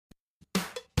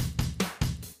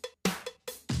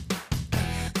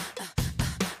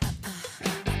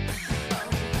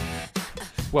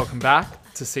Welcome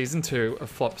back to Season 2 of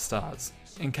Flopstars.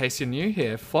 In case you're new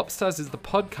here, Flopstars is the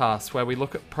podcast where we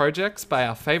look at projects by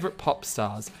our favourite pop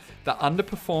stars that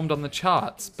underperformed on the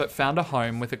charts but found a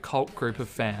home with a cult group of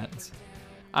fans.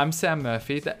 I'm Sam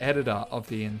Murphy, the editor of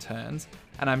The Interns,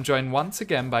 and I'm joined once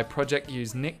again by Project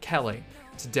U's Nick Kelly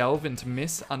to delve into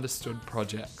misunderstood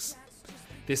projects.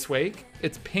 This week,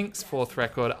 it's Pink's fourth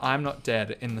record, I'm Not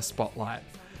Dead, in the spotlight.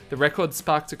 The record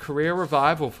sparked a career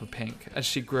revival for Pink as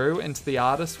she grew into the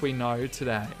artist we know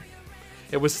today.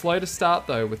 It was slow to start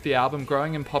though, with the album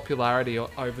growing in popularity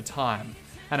over time,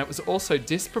 and it was also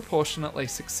disproportionately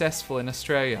successful in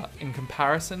Australia in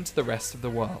comparison to the rest of the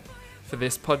world. For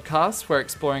this podcast, we're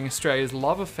exploring Australia's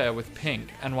love affair with Pink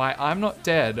and why I'm Not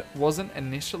Dead wasn't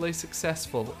initially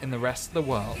successful in the rest of the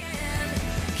world.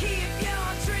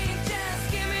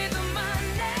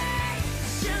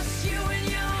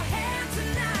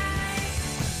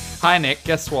 Hi Nick,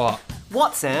 guess what?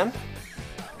 What, Sam?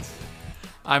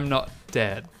 I'm Not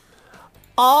Dead.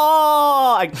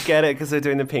 Oh, I get it, because they're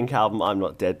doing the Pink album, I'm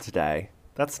Not Dead today.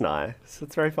 That's nice.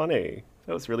 That's very funny.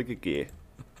 That was really good gear.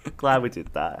 Glad we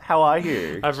did that. How are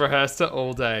you? I've rehearsed it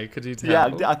all day, could you tell?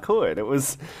 Yeah, I could. It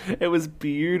was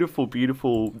beautiful,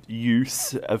 beautiful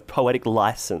use of poetic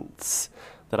license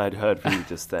that I'd heard from you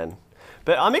just then.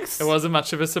 But it wasn't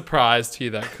much of a surprise to you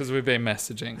though, because we've been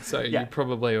messaging, so Yeah. you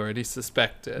probably already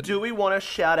suspected. Do we want to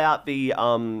shout out the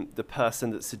person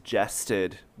that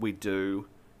suggested we do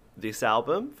this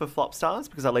album for Flopstars?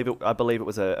 Because I believe it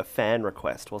was a fan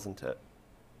request, wasn't it?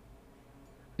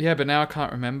 Yeah, but now I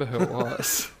can't remember who it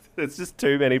was. It's just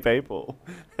too many people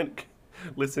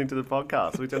listening to the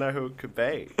podcast. We don't know who it could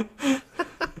be.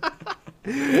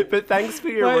 But thanks for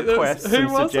your requests and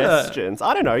suggestions.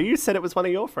 I don't know. You said it was one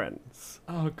of your friends.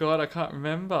 Oh, God, I can't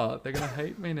remember. They're going to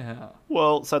hate me now.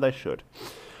 Well, so they should.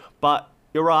 But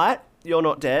you're right. You're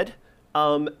not dead.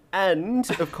 And,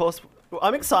 of course,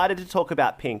 I'm excited to talk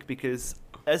about Pink because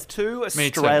as two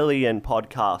Australian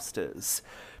podcasters,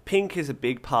 Pink is a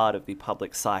big part of the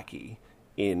public psyche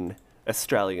in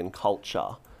Australian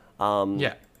culture.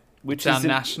 Yeah. Which it's is our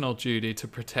national duty to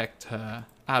protect her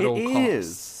at all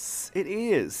costs. It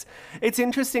is. It's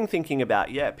interesting thinking about,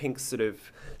 Pink's sort of...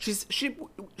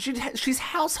 She's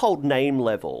household name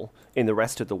level in the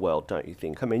rest of the world, don't you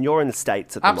think? I mean, you're in the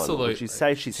States at the moment. Would you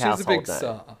say she's household a big name?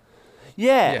 star.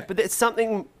 Yeah, but it's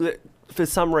something that, for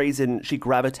some reason, she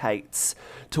gravitates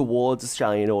towards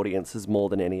Australian audiences more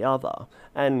than any other.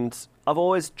 And I've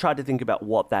always tried to think about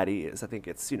what that is. I think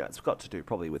it's, it's got to do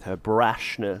probably with her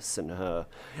brashness and her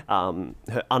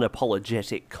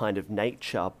unapologetic kind of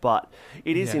nature. But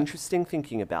it is interesting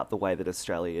thinking about the way that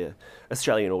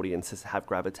Australian audiences have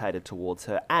gravitated towards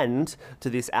her and to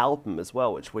this album as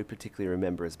well, which we particularly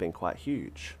remember as being quite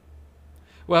huge.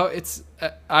 Well,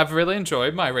 I've really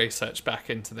enjoyed my research back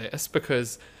into this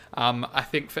because I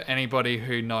think for anybody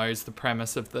who knows the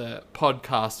premise of the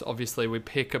podcast, obviously we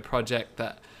pick a project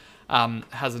that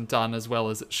hasn't done as well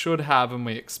as it should have, and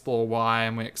we explore why,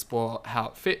 and we explore how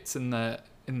it fits in the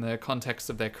context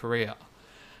of their career.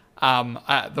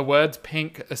 The words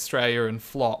Pink, Australia, and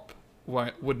flop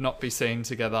would not be seen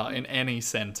together in any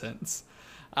sentence.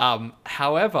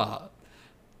 However,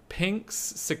 Pink's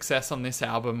success on this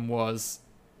album was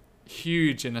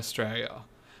huge in Australia,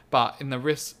 but in the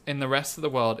rest of the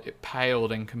world it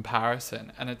paled in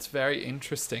comparison. And it's very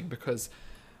interesting because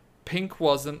Pink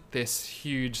wasn't this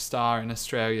huge star in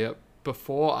Australia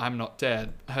before I'm Not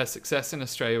Dead. Her success in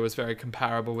Australia was very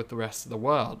comparable with the rest of the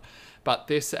world, but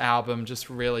this album just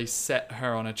really set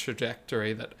her on a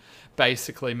trajectory that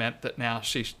basically meant that now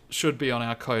she should be on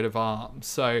our coat of arms.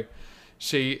 So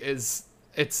she is...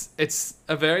 It's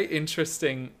a very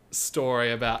interesting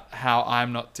story about how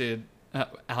I'm Not Dead.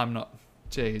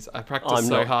 Jeez, I practiced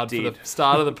so hard for the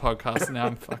start of the podcast and now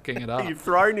I'm fucking it up. You've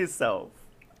thrown yourself.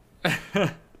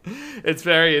 It's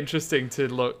very interesting to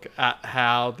look at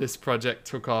how this project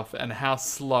took off and how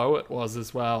slow it was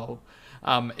as well,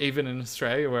 even in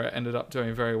Australia where it ended up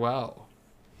doing very well.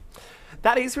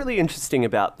 That is really interesting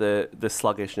about the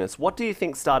sluggishness. What do you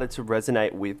think started to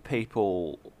resonate with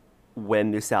people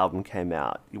when this album came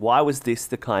out? Why was this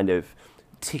the kind of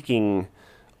ticking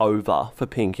over for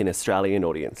Pink in Australian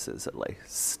audiences, at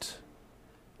least?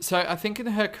 So I think in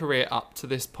her career up to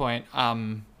this point,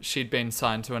 she'd been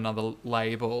signed to another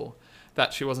label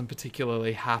that she wasn't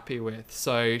particularly happy with.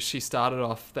 So she started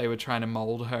off, they were trying to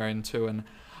mold her into an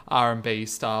R&B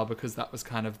style because that was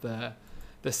kind of the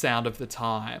sound of the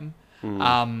time.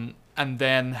 And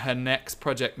then her next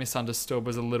project, Misunderstood,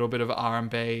 was a little bit of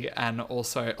R&B and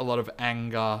also a lot of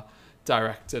anger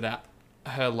directed at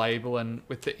her label and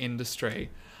with the industry.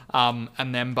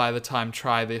 And then by the time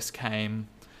Try This came,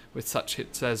 with such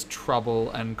hits as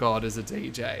Trouble and God is a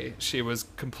DJ. She was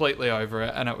completely over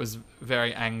it, and it was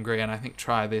very angry, and I think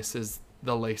Try This is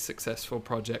the least successful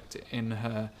project in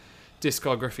her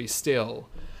discography still.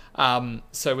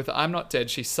 So with I'm Not Dead,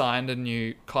 she signed a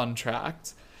new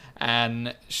contract,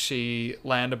 and she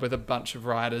landed with a bunch of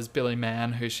writers, Billy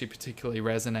Mann, who she particularly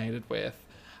resonated with.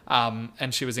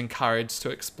 And she was encouraged to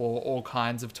explore all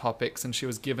kinds of topics, and she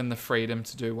was given the freedom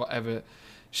to do whatever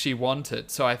she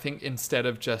wanted. So I think instead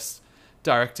of just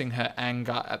directing her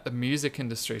anger at the music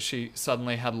industry, she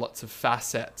suddenly had lots of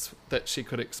facets that she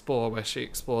could explore, where she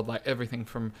explored like everything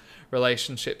from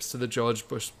relationships to the George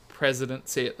Bush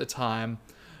presidency at the time,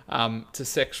 to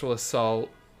sexual assault,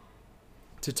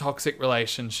 to toxic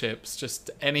relationships, just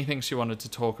anything she wanted to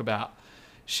talk about,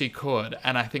 she could.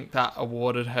 And I think that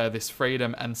awarded her this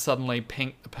freedom, and suddenly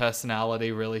Pink, the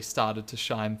personality, really started to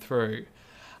shine through.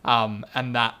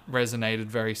 And that resonated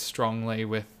very strongly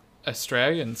with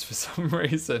Australians for some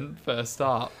reason, first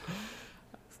up.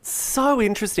 So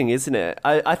interesting, isn't it?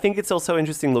 I think it's also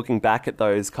interesting looking back at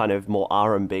those kind of more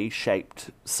R&B shaped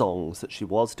songs that she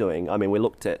was doing. I mean, we've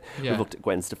looked at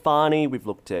Gwen Stefani, we've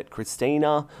looked at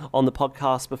Christina on the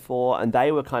podcast before, and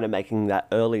they were kind of making that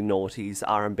early noughties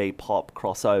R&B pop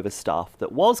crossover stuff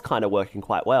that was kind of working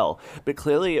quite well. But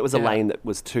clearly it was a lane that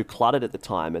was too cluttered at the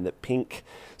time, and that Pink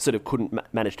sort of couldn't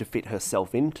manage to fit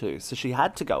herself into. So she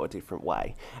had to go a different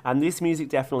way. And this music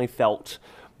definitely felt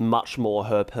much more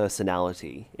her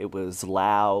personality. It was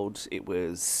loud. It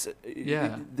was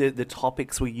the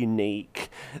topics were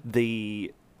unique.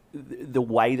 The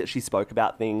way that she spoke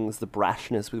about things, the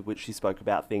brashness with which she spoke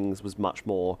about things was much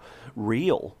more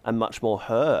real and much more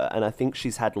her. And I think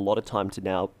she's had a lot of time to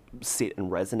now sit and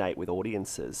resonate with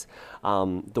audiences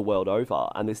the world over.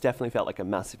 And this definitely felt like a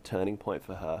massive turning point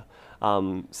for her.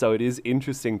 So it is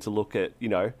interesting to look at,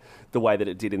 the way that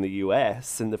it did in the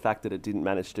US and the fact that it didn't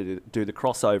manage to do the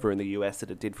crossover in the US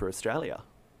that it did for Australia.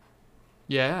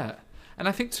 Yeah. And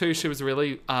I think too, she was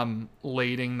really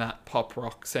leading that pop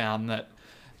rock sound that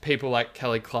people like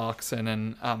Kelly Clarkson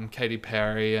and Katy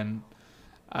Perry and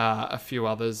a few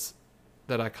others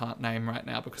that I can't name right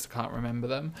now because I can't remember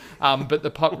them. But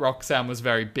the pop rock sound was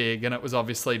very big, and it was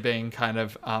obviously being kind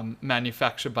of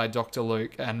manufactured by Dr.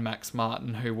 Luke and Max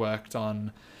Martin, who worked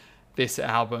on this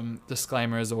album.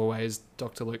 Disclaimer as always,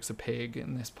 Dr. Luke's a pig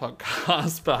in this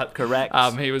podcast, but correct.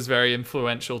 He was very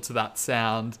influential to that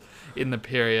sound in the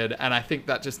period, and I think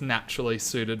that just naturally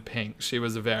suited Pink. She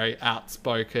was a very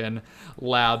outspoken,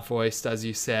 loud-voiced, as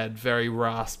you said, very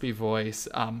raspy voice,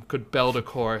 could belt a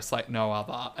chorus like no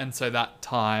other, and so that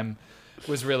time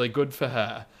was really good for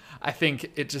her. I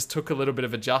think it just took a little bit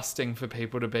of adjusting for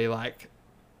people to be like,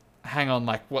 hang on,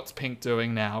 like, what's Pink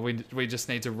doing now? We just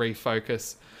need to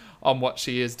refocus on what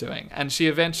she is doing. And it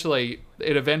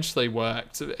eventually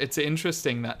worked. It's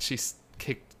interesting that she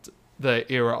kicked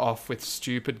the era off with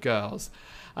Stupid Girls,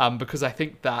 because I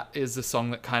think that is a song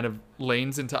that kind of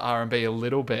leans into R&B a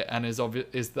little bit and is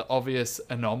the obvious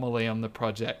anomaly on the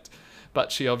project.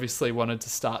 But she obviously wanted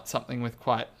to start something with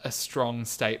quite a strong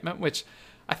statement, which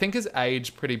I think has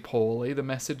aged pretty poorly, the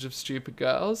message of Stupid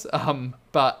Girls.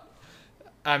 But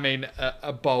I mean,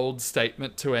 a bold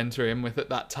statement to enter in with at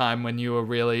that time when you were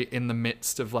really in the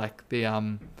midst of like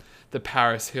the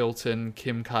Paris Hilton,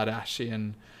 Kim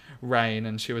Kardashian reign,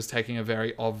 and she was taking a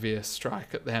very obvious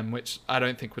strike at them, which I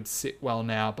don't think would sit well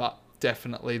now, but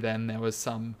definitely then there was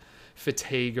some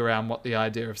fatigue around what the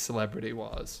idea of celebrity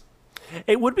was.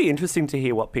 It would be interesting to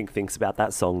hear what Pink thinks about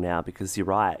that song now, because you're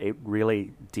right, it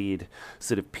really did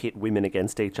sort of pit women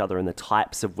against each other and the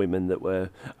types of women that were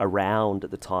around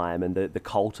at the time and the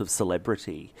cult of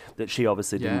celebrity that she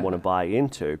obviously didn't want to buy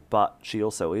into, but she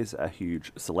also is a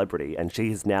huge celebrity, and she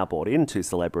has now bought into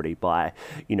celebrity by,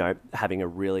 having a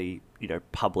really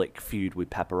public feud with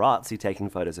paparazzi, taking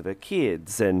photos of her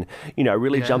kids and,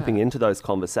 really jumping into those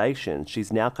conversations.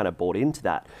 She's now kind of bought into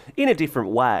that in a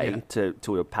different way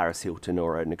to a Paris Hilton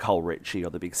or a Nicole Richie or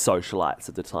the big socialites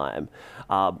at the time.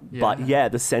 But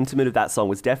the sentiment of that song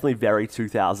was definitely very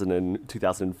 2000 and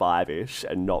 2005-ish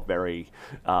and not very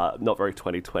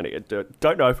 2020. I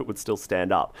don't know if it would still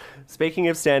stand up. Speaking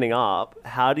of standing up,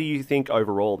 how do you think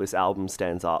overall this album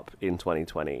stands up in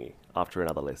 2020 after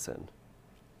another listen?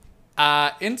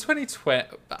 In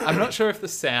 2020, I'm not sure if the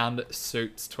sound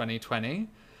suits 2020.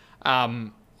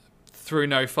 Through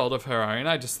no fault of her own,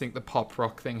 I just think the pop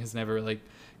rock thing has never really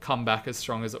come back as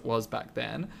strong as it was back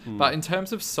then. But in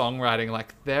terms of songwriting,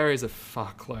 like, there is a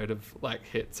fuckload of like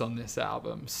hits on this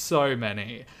album. So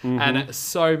many. And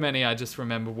so many I just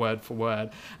remember word for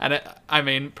word. And I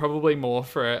mean, probably more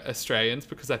for Australians,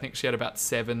 because I think she had about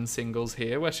 7 singles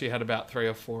here, where she had about 3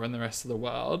 or 4 in the rest of the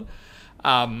world.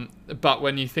 But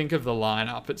when you think of the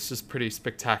lineup, it's just pretty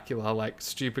spectacular. Like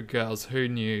Stupid Girls, Who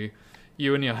Knew,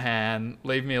 You and Your Hand,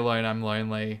 Leave Me Alone, I'm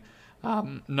Lonely,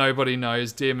 Nobody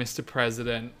Knows, Dear Mr.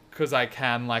 President, Cause I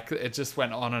Can. Like, it just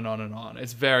went on and on and on.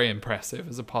 It's very impressive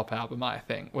as a pop album, I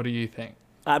think. What do you think?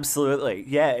 Absolutely.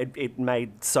 Yeah, it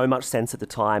made so much sense at the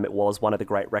time. It was one of the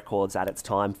great records at its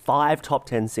time. 5 top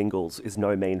 10 singles is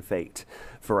no mean feat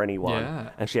for anyone. Yeah.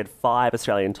 And she had 5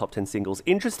 Australian top 10 singles.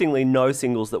 Interestingly, no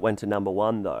singles that went to number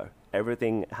 1, though.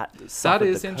 Everything had suffered That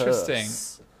is the interesting.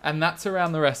 curse. And that's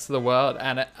around the rest of the world.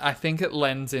 And I think it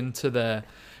lends into the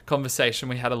conversation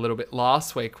we had a little bit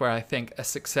last week, where I think a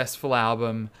successful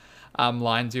album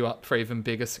lines you up for even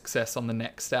bigger success on the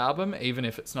next album, even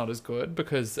if it's not as good,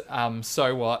 because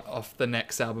So What off the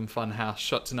next album, Funhouse,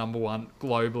 shot to number 1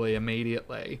 globally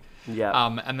immediately.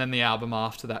 Yeah. And then the album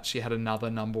after that, she had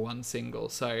another number 1 single.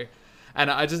 So,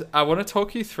 and I want to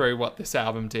talk you through what this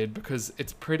album did, because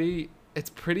it's pretty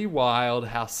wild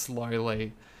how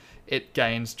slowly it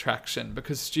gained traction,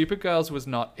 because Stupid Girls was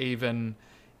not even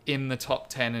in the top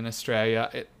 10 in Australia.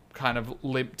 It kind of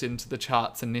limped into the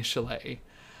charts initially.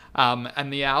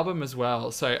 And the album as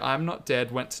well. So I'm Not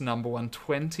Dead went to number 1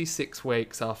 26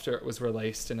 weeks after it was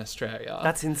released in Australia.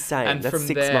 That's insane. And that's from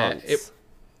 6 there, months.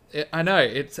 I know,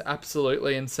 it's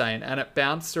absolutely insane. And it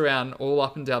bounced around all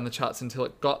up and down the charts until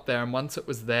it got there. And once it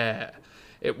was there,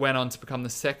 it went on to become the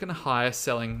second highest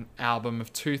selling album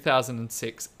of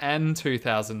 2006 and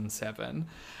 2007,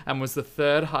 and was the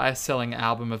third highest selling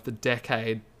album of the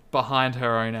decade, behind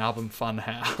her own album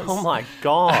Funhouse. Oh my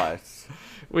God.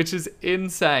 Which is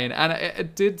insane. And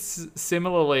it did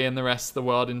similarly in the rest of the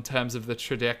world in terms of the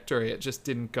trajectory. It just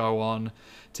didn't go on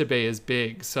to be as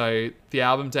big. So the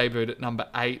album debuted at number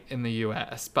 8 in the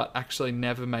US, but actually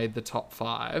never made the top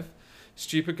 5.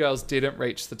 Stupid Girls didn't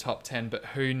reach the top 10, but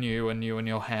Who Knew and You and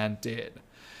Your Hand did.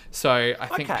 So I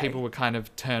think people were kind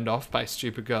of turned off by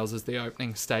Stupid Girls as the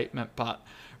opening statement, but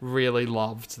really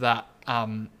loved that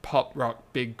pop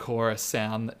rock big chorus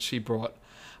sound that she brought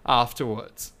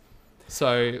afterwards.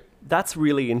 So that's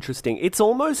really interesting. It's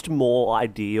almost more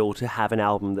ideal to have an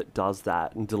album that does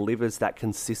that and delivers that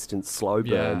consistent slow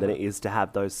burn than it is to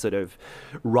have those sort of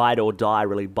ride or die,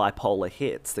 really bipolar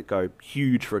hits that go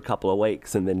huge for a couple of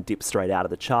weeks and then dip straight out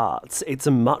of the charts. It's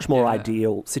a much more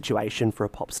ideal situation for a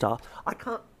pop star. I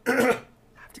can't... I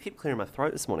have to keep clearing my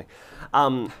throat this morning.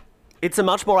 It's a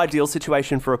much more ideal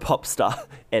situation for a pop star.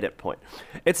 Edit point.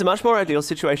 It's a much more ideal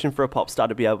situation for a pop star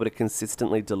to be able to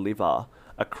consistently deliver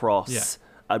across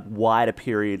a wider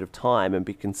period of time and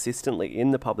be consistently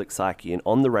in the public psyche and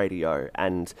on the radio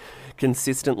and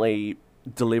consistently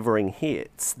delivering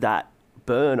hits that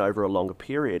burn over a longer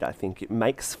period. I think it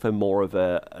makes for more of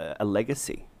a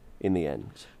legacy in the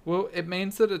end. Well, it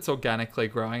means that it's organically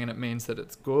growing, and it means that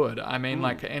it's good. I mean,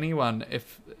 like anyone,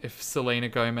 if Selena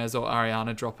Gomez or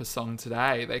Ariana drop a song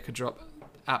today, they could drop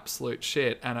absolute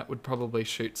shit and it would probably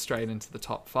shoot straight into the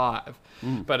top 5,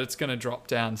 but it's going to drop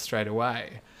down straight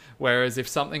away. Whereas if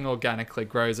something organically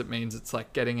grows, it means it's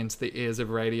like getting into the ears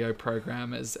of radio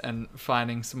programmers and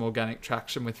finding some organic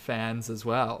traction with fans as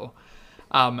well.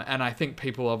 And I think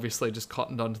people obviously just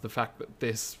cottoned onto the fact that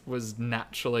this was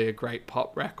naturally a great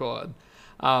pop record.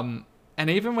 And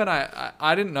even when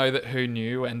I didn't know that Who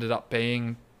Knew ended up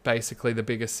being basically the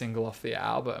biggest single off the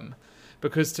album,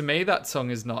 because to me that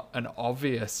song is not an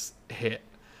obvious hit.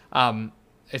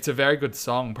 It's a very good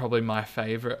song, probably my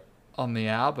favorite on the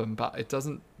album, but it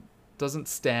doesn't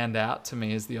stand out to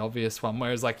me as the obvious one.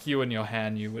 Whereas like You and Your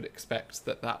Hand, you would expect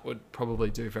that would probably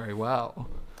do very well.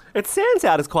 It stands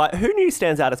out as Who Knew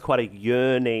stands out as quite a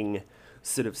yearning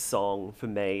sort of song for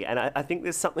me. And I think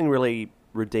there's something really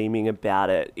redeeming about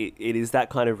it. It is that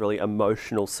kind of really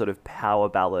emotional sort of power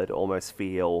ballad almost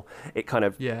feel. It kind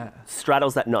of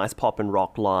straddles that nice pop and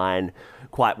rock line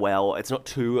quite well. It's not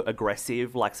too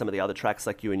aggressive like some of the other tracks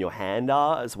like You and Your Hand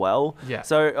are as well. Yeah.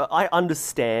 So I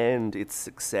understand its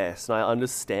success and I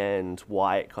understand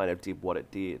why it kind of did what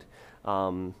it did.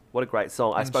 What a great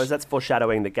song. I suppose that's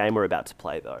foreshadowing the game we're about to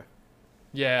play though.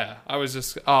 Yeah, I was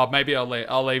just... maybe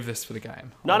I'll leave this for the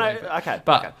game. Okay.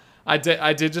 But okay.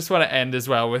 I did just want to end as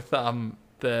well with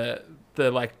the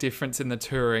like difference in the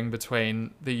touring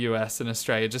between the US and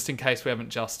Australia, just in case we haven't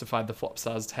justified the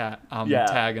Flopstars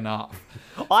tag enough.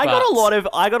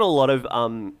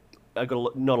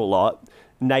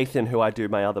 Nathan, who I do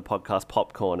my other podcast,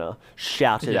 Pop Corner,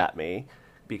 shouted at me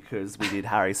because we did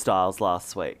Harry Styles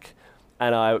last week.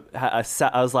 And I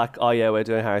was like, oh yeah, we're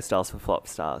doing Harry Styles for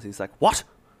Flopstars. He's like, what?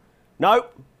 No.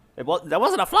 That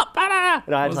wasn't a flop. And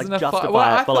I had to Wasn't like a fu- justify well,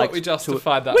 I it. But thought like we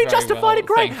justified that We very justified well. it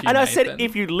great. Thank you, And I said, Nathan.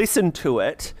 if you listen to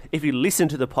it, if you listen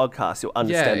to the podcast, you'll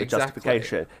understand the exactly.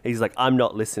 justification. He's like, I'm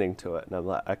not listening to it, and I'm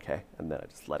like, okay, and then I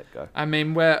just let it go. I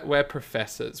mean, we're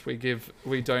professors. We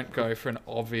don't go for an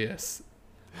obvious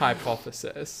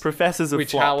hypothesis. Professors of We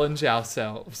flop. challenge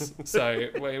ourselves. So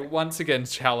we're once again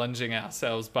challenging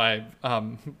ourselves by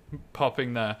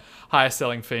popping the highest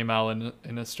selling female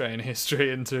in Australian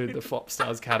history into the flop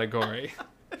stars category.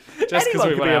 Just because Anyone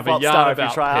we could want be to a have a flop yarn star if about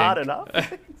you try hard Pink.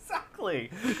 enough.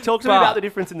 Exactly. Talk to me But- about the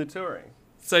difference in the touring.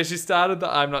 So she started the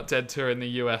I'm Not Dead tour in the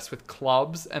US with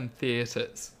clubs and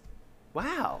theatres.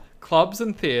 Wow. Clubs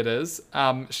and theatres.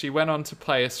 She went on to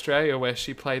play Australia, where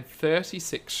she played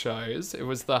 36 shows. It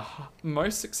was the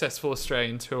most successful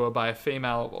Australian tour by a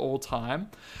female of all time,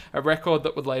 a record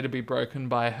that would later be broken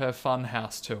by her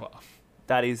Funhouse tour.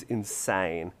 That is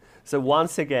insane. So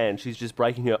once again, she's just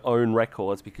breaking her own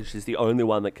records because she's the only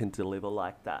one that can deliver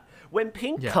like that. When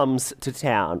Pink comes to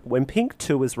town, when Pink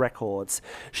tours records,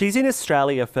 she's in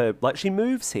Australia for, like, she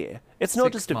moves here. It's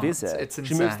not 6 just a months. visit. It's She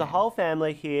moves the insane. whole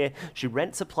family here. She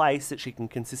rents a place that she can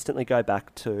consistently go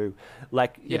back to.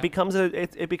 Like, Yeah. it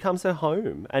becomes her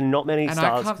home. And not many And I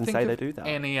stars can't can think say of they do that.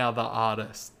 any other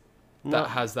artist No. that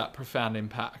has that profound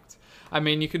impact. I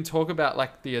mean, you can talk about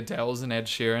like the Adeles and Ed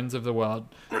Sheerans of the world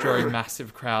drawing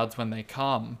massive crowds when they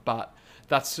come, but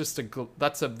that's just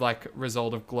that's a like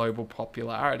result of global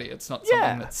popularity. It's not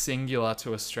something that's singular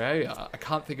to Australia. I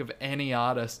can't think of any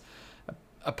artist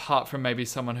apart from maybe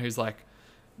someone who's like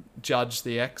judged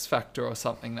the X Factor or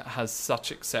something that has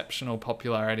such exceptional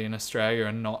popularity in Australia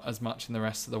and not as much in the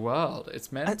rest of the world.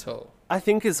 It's mental. I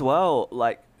think as well,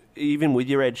 like, even with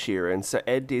your Ed Sheeran, so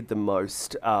Ed did the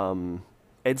most,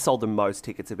 Ed sold the most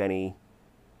tickets of any,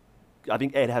 I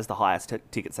think Ed has the highest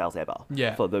ticket sales ever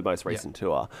for the most recent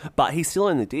tour. But he still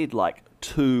only did like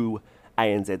 2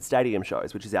 ANZ Stadium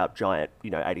shows, which is our giant,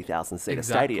 80,000 seater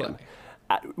stadium.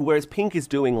 Whereas Pink is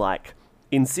doing like,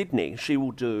 in Sydney, she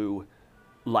will do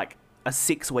like a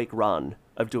 6-week run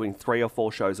of doing 3 or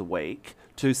 4 shows a week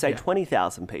to say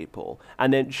 20,000 people,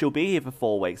 and then she'll be here for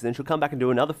 4 weeks, and then she'll come back and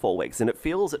do another 4 weeks, and it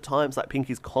feels at times like Pink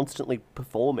is constantly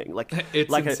performing, like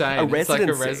it's like insane. a residency. It's like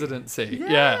a residency.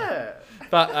 Yeah.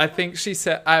 But I think she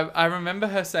said, I remember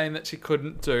her saying that she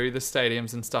couldn't do the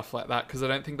stadiums and stuff like that because I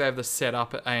don't think they have the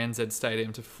setup at ANZ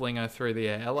Stadium to fling her through the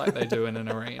air like they do in an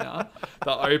arena.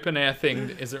 The open air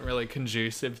thing isn't really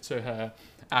conducive to her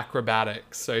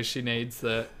acrobatics, so she needs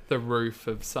the roof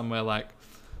of somewhere like,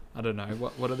 I don't know,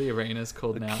 what are the arenas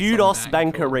called now? Kudos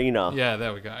Bank Arena. Yeah,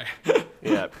 there we go.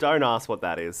 Yeah, don't ask what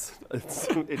that is.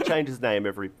 It changes name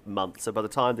every month, so by the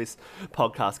time this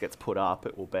podcast gets put up,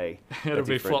 it will be It'll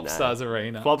be Flop Stars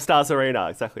Arena. Flop Stars Arena,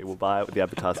 exactly. We'll buy it with the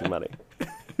advertising money.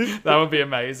 That would be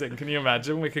amazing. Can you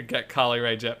imagine? We could get Carly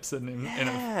Rae Jepsen in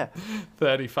a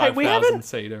 35,000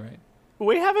 seat arena.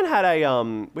 We haven't had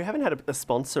a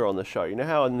sponsor on the show. You know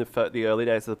how in the early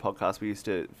days of the podcast we used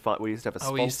to have a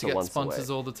sponsor we used to get once sponsors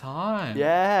a week. all the time.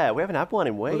 Yeah, we haven't had one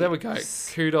in weeks. Well, there we go.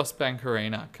 Kudos Bank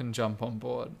Arena can jump on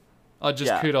board. Oh,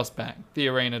 just Kudos Bank. The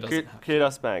arena doesn't have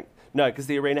Kudos Bank. No, because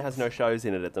the arena has no shows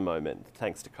in it at the moment,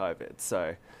 thanks to COVID.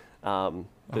 So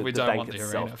we don't want the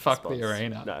arena. Fuck the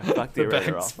arena. No, fuck the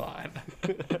arena bank's off. Fine.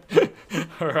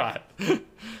 All right.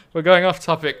 We're going off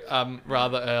topic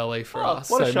rather early for us.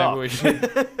 What a shock.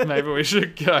 Maybe we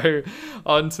should go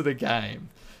on to the game.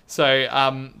 So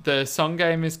the song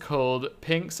game is called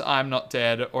Pink's I'm Not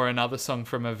Dead, or another song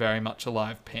from a very much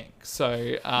alive Pink.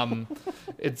 So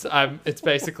it's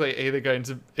basically either going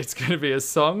to be a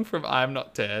song from I'm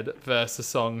Not Dead versus a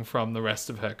song from the rest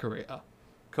of her career.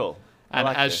 Cool. And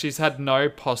as she's had no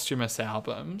posthumous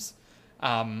albums,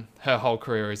 her whole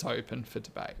career is open for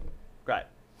debate. Great.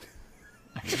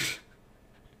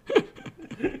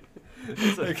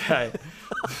 Okay.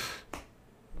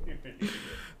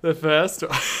 The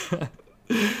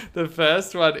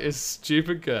first one is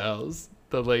Stupid Girls,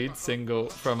 the lead single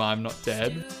from I'm Not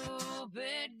Dead,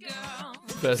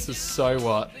 versus So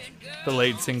What, the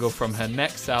lead single from her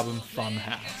next album,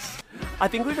 Funhouse. I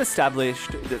think we've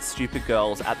established that Stupid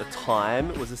Girls at the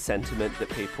time was a sentiment that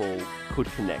people could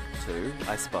connect to,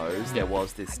 I suppose. There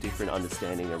was this different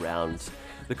understanding around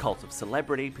the cult of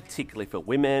celebrity, particularly for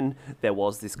women. There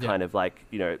was this kind of like,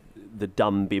 the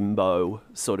dumb bimbo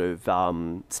sort of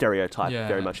stereotype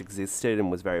very much existed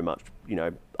and was very much,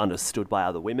 understood by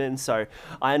other women. So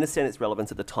I understand its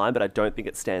relevance at the time, but I don't think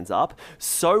it stands up.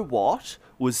 So What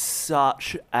was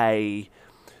such a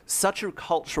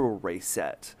cultural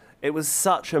reset. It was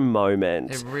such a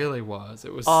moment. It really was.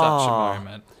 It was such a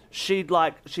moment. She'd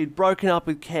broken up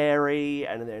with Carey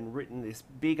and then written this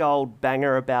big old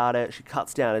banger about it. She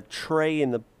cuts down a tree in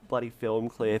the bloody film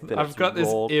clip. And I've got this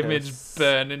raucous. image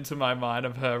burned into my mind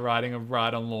of her riding a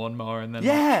ride on lawnmower and then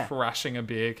like, crashing a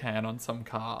beer can on some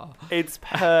car. It's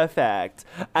perfect.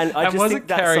 And I just think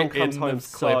that song comes home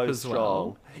so strong.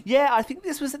 Well. Yeah, I think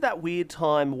this was at that weird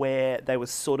time where they were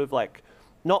sort of like,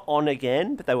 not on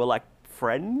again, but they were like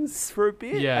friends for a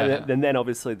bit. Yeah. And then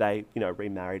obviously they,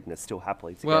 remarried and are still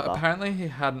happily together. Well, apparently he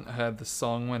hadn't heard the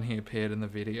song when he appeared in the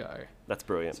video. That's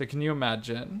brilliant. So can you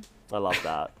imagine? I love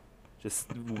that.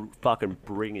 Just fucking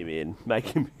bring him in, make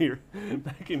him hear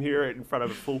it in front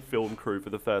of a full film crew for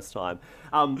the first time.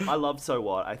 I love So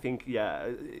What. I think,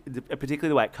 particularly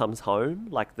the way it comes home,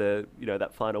 like the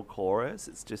that final chorus.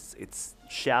 It's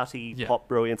shouty pop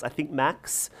brilliance. I think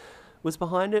Max was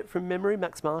behind it from memory,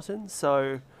 Max Martin.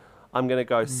 So I'm gonna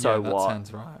go So What. That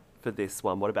sounds right for this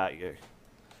one. What about you?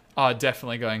 Oh,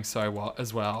 definitely going So What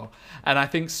as well. And I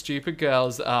think Stupid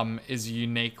Girls is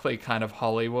uniquely kind of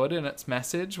Hollywood in its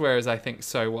message, whereas I think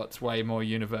So What's way more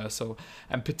universal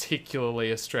and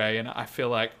particularly Australian. I feel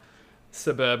like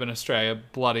suburban Australia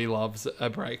bloody loves a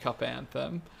breakup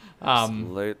anthem.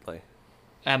 Absolutely.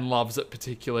 And loves it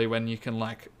particularly when you can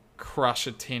like crush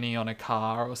a tinny on a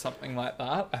car or something like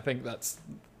that. I think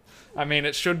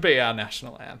it should be our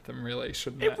national anthem, really,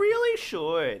 shouldn't it? It really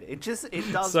should. It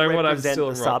does So What, I'm represent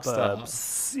still the a rock suburbs.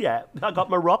 star. Yeah, I got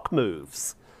my rock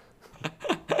moves.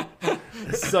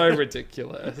 So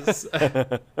ridiculous.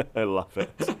 I love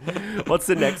it. What's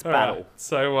the next battle? Right,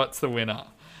 so what's the winner?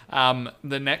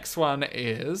 The next one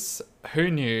is Who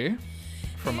Knew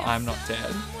from I'm Not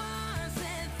Dead.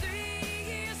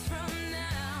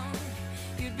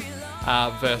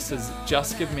 Versus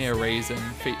Just Give Me a Reason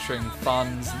featuring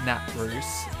Fun's Nat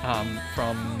Bruce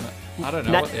from, I don't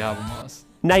know what the album was.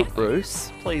 Nate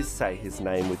Bruce. Please say his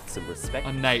name with some respect.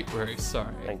 Oh, Nate Bruce,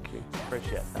 sorry. Thank you.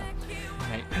 Appreciate that.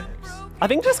 Nate Bruce. I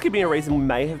think Just Give Me a Reason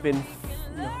may have been...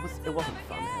 No, it wasn't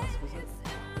Funhouse, was it?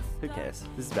 Who cares?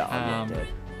 This is about I'm Not Dead.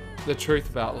 The Truth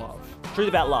About Love. Truth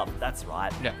About Love, that's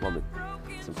right. Yeah. One with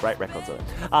some great records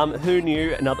on it. Who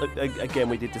Knew? Again,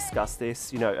 we did discuss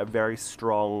this. A very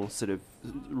strong sort of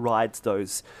rides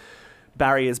those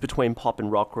barriers between pop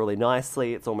and rock really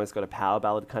nicely. It's almost got a power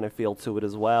ballad kind of feel to it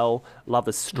as well. Love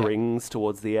the strings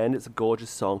towards the end. It's a gorgeous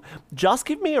song. Just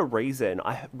Give Me a Reason.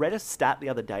 I read a stat the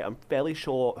other day. I'm fairly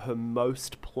sure her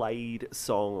most played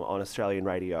song on Australian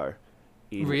radio.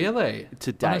 Really?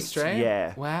 To date. On Australia?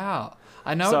 Yeah. Wow.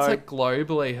 I know it's like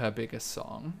globally her biggest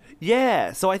song.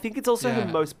 Yeah, so I think it's also her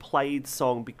most played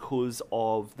song because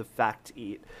of the fact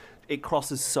it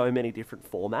crosses so many different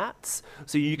formats.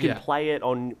 So you can play it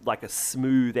on like a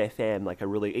smooth FM, like a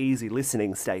really easy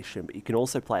listening station, but you can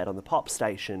also play it on the pop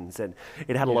stations, and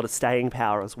it had a lot of staying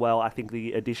power as well. I think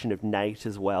the addition of Nate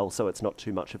as well, so it's not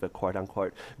too much of a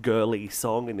quote-unquote girly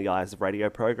song in the eyes of radio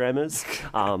programmers,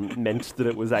 meant that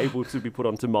it was able to be put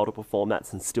onto multiple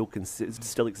formats and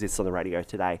still exists on the radio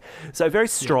today. So a very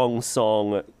strong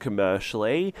song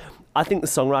commercially. I think the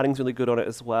songwriting's really good on it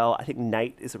as well. I think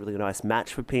Nate is a really nice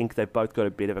match for Pink. They've both got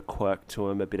a bit of a quirk to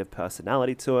them, a bit of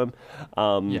personality to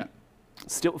them.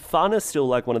 Still, Fun is still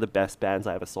like one of the best bands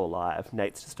I ever saw live.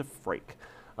 Nate's just a freak.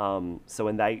 So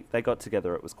when they got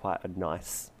together, it was quite a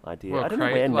nice idea. Well, I don't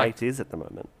know where Nate is at the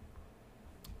moment.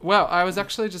 Well, I was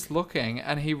actually just looking,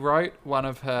 and he wrote one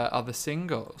of her other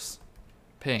singles,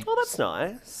 Pink. Oh, that's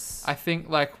nice. I think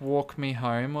like Walk Me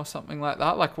Home or something like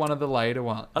that, like one of the later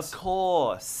ones. Of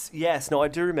course. Yes, no, I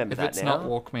do remember that now. If it's not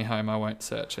Walk Me Home, I won't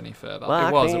search any further.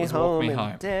 It was Walk Me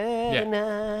Home.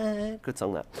 Yeah. Good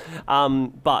song, that.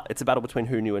 But it's a battle between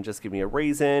Who Knew and Just Give Me a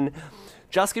Reason.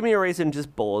 Just Give Me a Reason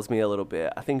just bores me a little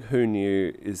bit. I think Who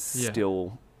Knew is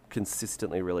still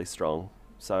consistently really strong.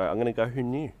 So I'm going to go Who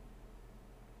Knew.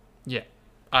 Yeah,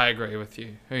 I agree with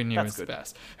you. Who Knew is the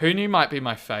best. Who Knew might be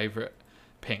my favourite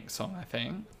Pink song, I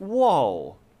think.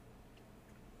 Whoa.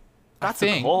 That's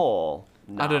a call.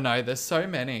 I don't know. There's so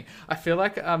many. I feel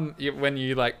like when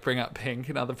you like bring up Pink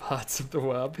in other parts of the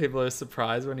world, people are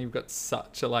surprised when you've got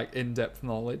such a like in-depth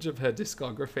knowledge of her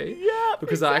discography. Yeah,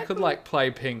 because I could like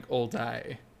play Pink all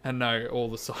day and know all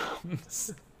the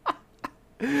songs.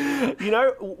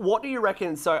 What do you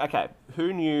reckon? So, okay,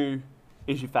 Who Knew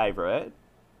is your favourite?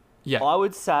 Yeah. I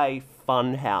would say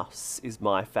Funhouse is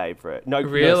my favourite. No,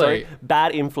 really? No, sorry.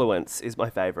 Bad Influence is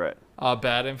my favourite.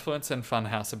 Bad Influence and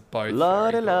Funhouse are both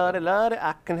Lordy, very good. Lordy,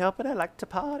 I can help it, I like to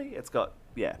party. It's got,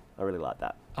 I really like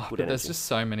that. But there's just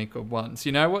so many good ones.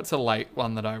 You know what's a late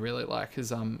one that I really like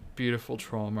is Beautiful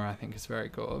Trauma, I think is very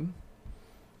good.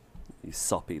 You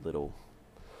soppy little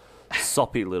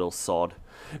soppy little sod.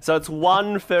 So it's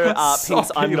one for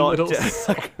Pink's I'm Not Dead.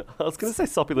 I was going to say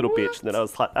soppy little bitch, and then I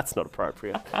was like, that's not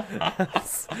appropriate.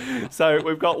 So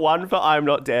we've got one for I'm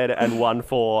Not Dead and one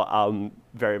for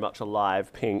Very Much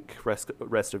Alive, Pink, rest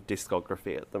of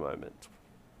discography at the moment.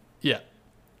 Yeah.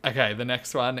 Okay, the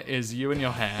next one is You and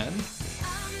Your Hand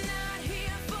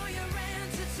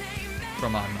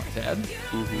from I'm Not Dead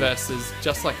versus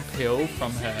Just Like a Pill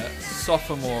from her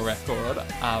sophomore record,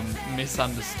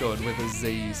 Misunderstood with a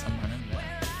Z somewhere in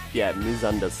there. Yeah,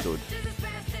 Misunderstood.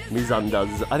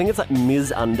 I think it's like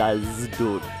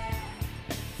Misunderstood.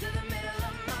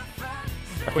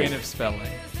 Queen of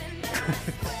spelling.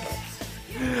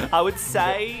 I would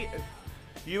say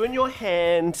You and Your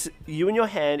Hand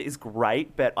is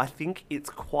great, but I think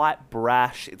it's quite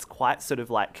brash. It's quite sort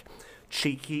of like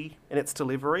cheeky in its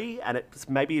delivery, and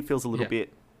maybe it feels a little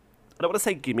bit, I don't want to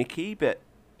say gimmicky, but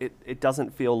it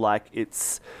doesn't feel like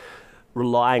it's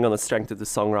relying on the strength of the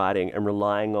songwriting and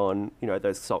relying on, you know,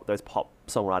 those pop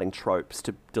songwriting tropes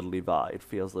to deliver. It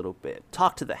feels a little bit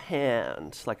talk to the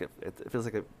hand, like it feels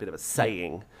like a bit of a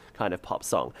saying kind of pop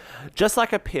song. Just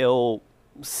Like a Pill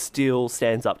still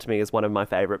stands up to me as one of my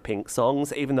favourite Pink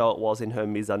songs, even though it was in her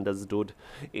Misunderstood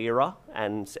era,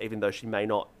 and even though she may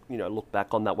not, you know, look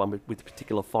back on that one with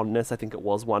particular fondness, I think it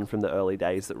was one from the early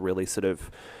days that really sort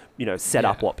of, you know, set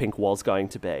up what Pink was going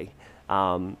to be.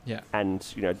 And,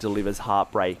 you know, delivers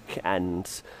heartbreak and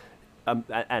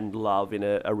love in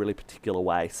a really particular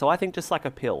way. So I think Just Like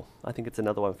a Pill. I think it's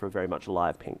another one for a Very Much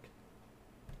Alive Pink.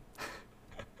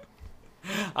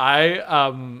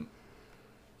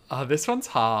 This one's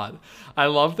hard. I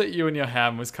love that You and Your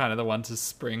Hand was kind of the one to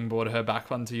springboard her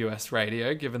back onto US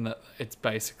radio, given that it's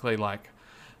basically like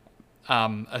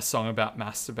a song about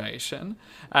masturbation.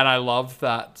 And I love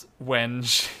that when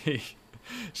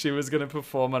she was going to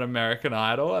perform on American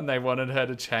Idol and they wanted her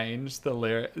to change the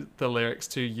lyrics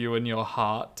to You and Your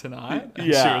Heart Tonight.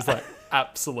 And she was like,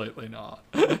 absolutely not.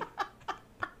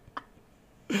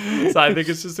 So I think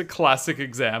it's just a classic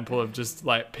example of just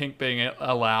like Pink being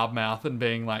a loudmouth and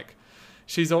being like,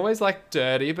 she's always like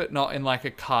dirty, but not in like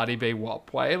a Cardi B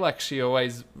WAP way. Like she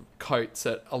always coats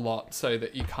it a lot so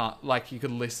that you can't, like you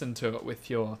could listen to it with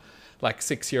your like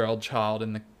 6-year-old child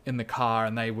in the car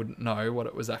and they wouldn't know what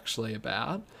it was actually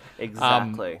about.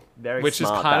 Exactly. Very which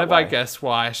smart is kind of, way. I guess,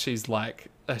 why she's like,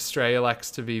 Australia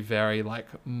likes to be very like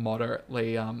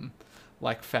moderately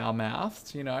like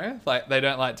foul-mouthed, you know? Like they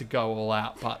don't like to go all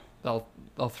out, but they'll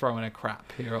throw in a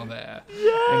crap here or there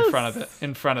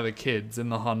in front of the kids in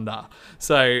the Honda.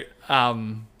 So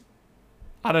I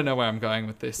don't know where I'm going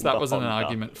with this. That wasn't an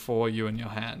argument for You and Your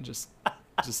Hand, just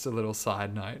a little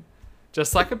side note.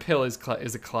 Just Like a Pill is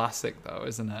a classic though,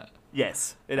 isn't it?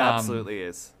 Yes, it absolutely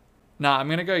is. No, I'm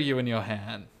going to go You and Your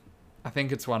Hand. I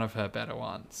think it's one of her better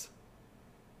ones.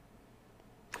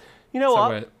 You know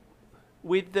what?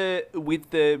 With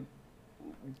the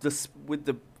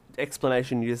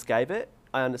explanation you just gave it,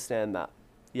 I understand that.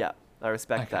 Yeah, I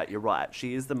respect that. You're right.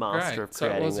 She is the master of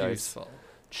creating those useful.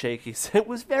 Cheeky. It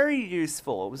was very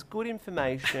useful. It was good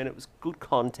information. It was good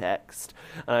context.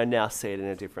 And I now see it in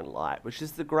a different light, which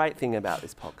is the great thing about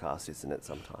this podcast, isn't it?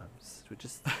 Sometimes it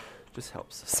just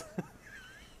helps us.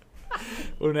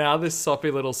 Well, now this soppy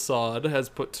little sod has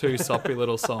put two soppy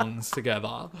little songs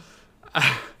together.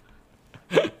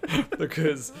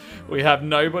 Because we have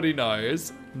Nobody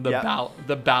Knows,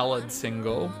 the ballad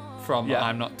single from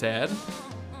I'm Not Dead.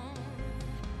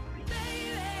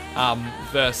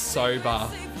 Versus Sober,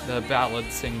 the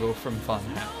ballad single from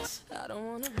Funhouse.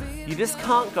 You just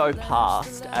can't go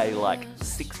past a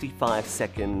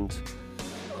 65-second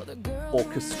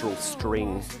orchestral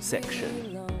string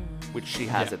section, which she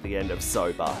has at the end of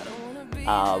Sober.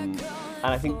 And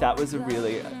I think that was a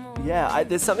really...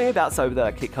 there's something about Sober that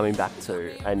I keep coming back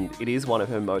to, and it is one of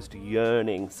her most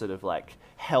yearning sort of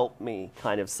help me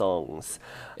kind of songs.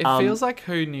 It feels like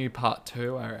Who Knew Part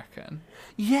 2, I reckon.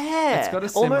 Yeah. It's got a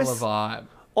similar vibe.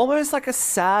 Almost like a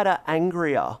sadder,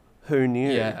 angrier Who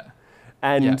Knew. Yeah.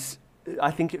 And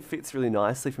I think it fits really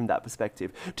nicely from that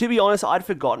perspective. To be honest, I'd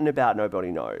forgotten about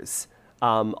Nobody Knows.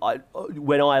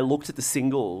 When I looked at the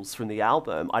singles from the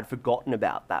album, I'd forgotten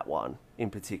about that one in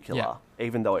particular,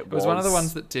 even though it was one of the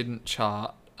ones that didn't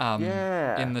chart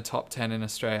in the top 10 in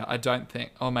Australia. I don't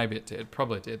think, or maybe it did,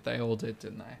 probably did. They all did,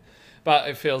 didn't they? But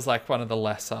it feels like one of the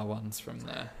lesser ones from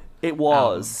there. It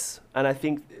was, and I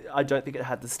don't think it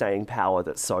had the staying power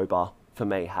that Sober for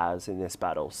me has in this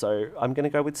battle. So I'm going to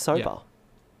go with Sober.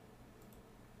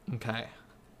 Yeah. Okay.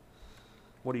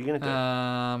 What are you going to do?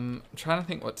 I'm trying to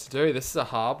think what to do. This is a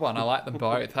hard one. I like them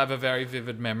both. I have a very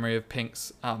vivid memory of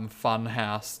Pink's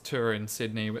Funhouse tour in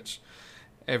Sydney, which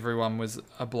everyone was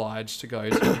obliged to go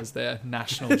to as their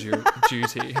national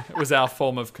duty. It was our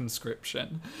form of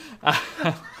conscription.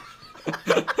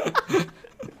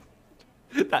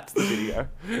 That's the video.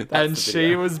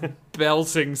 She was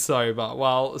belting Sober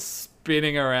while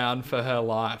spinning around for her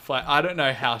life. Like, I don't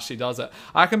know how she does it.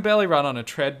 I can barely run on a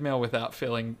treadmill without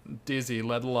feeling dizzy,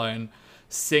 let alone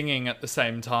singing at the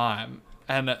same time.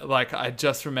 And like, I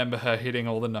just remember her hitting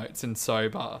all the notes in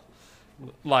Sober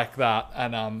like that.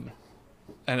 And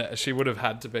she would have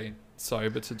had to be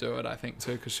sober to do it, I think,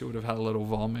 too, because she would have had a little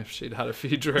vom if she'd had a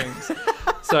few drinks.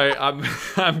 So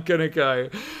I'm gonna go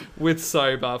with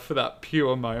Sober for that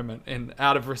pure moment, and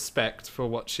out of respect for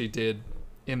what she did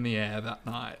in the air that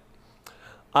night.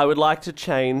 I would like to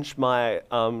change my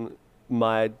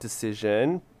my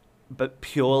decision, but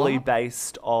purely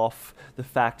based off the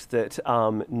fact that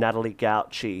Natalie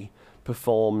Gauchi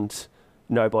performed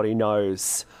 "Nobody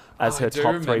Knows" as her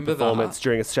top 3 performance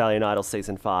during Australian Idol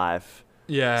season 5.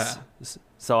 Yeah.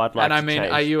 So I'd like to change. And I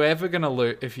mean, are you ever going to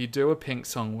lose? If you do a Pink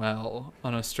song well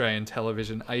on Australian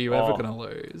television, are you ever going to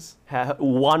lose?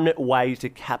 One way to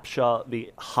capture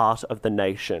the heart of the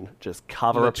nation. Just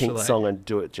cover a Pink song and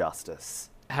do it justice.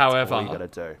 However, that's all you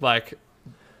got to do. Like,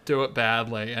 do it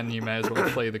badly and you may as well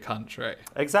flee the country.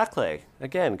 Exactly.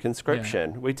 Again,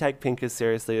 conscription. Yeah. We take Pink as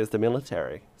seriously as the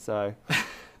military. So...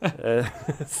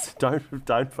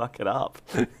 don't fuck it up.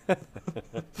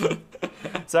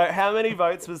 So how many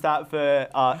votes was that for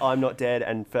I'm Not Dead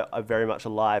and for Very Much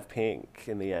Alive Pink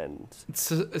in the end?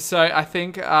 So I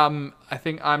think I'm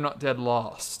Not Dead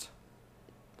lost.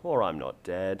 Poor I'm Not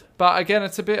Dead. But again,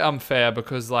 it's a bit unfair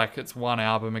because like it's one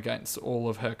album against all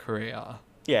of her career.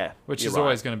 Yeah, which is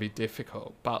always going to be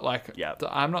difficult. But like,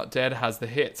 I'm Not Dead has the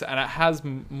hits, and it has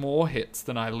more hits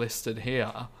than I listed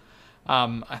here.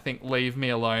 I think Leave Me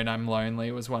Alone, I'm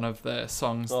Lonely was one of the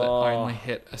songs that only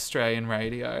hit Australian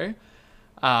radio.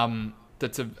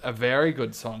 That's a very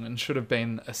good song and should have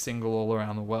been a single all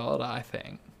around the world, I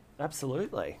think.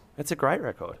 Absolutely. It's a great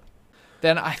record.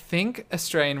 Then I think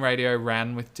Australian radio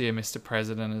ran with Dear Mr.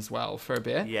 President as well for a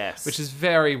bit. Yes. Which is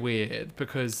very weird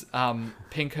because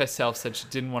Pink herself said she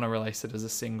didn't want to release it as a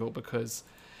single because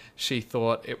she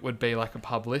thought it would be like a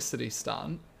publicity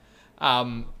stunt.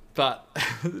 But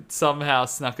somehow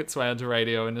snuck its way onto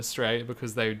radio in Australia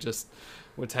because they just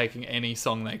were taking any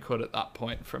song they could at that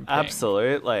point from Pink.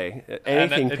 Absolutely.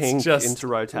 Anything Pink just into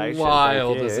rotation.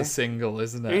 Wild as a single,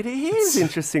 isn't it? It is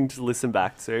interesting to listen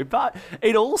back to, but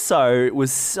it also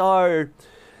was so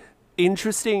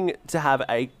interesting to have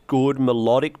a good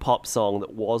melodic pop song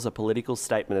that was a political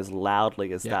statement as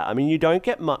loudly as that. I mean, you don't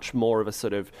get much more of a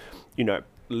sort of,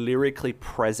 lyrically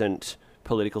present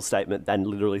political statement than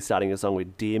literally starting a song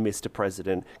with "Dear Mr.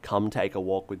 President, come take a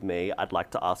walk with me. I'd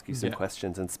like to ask you some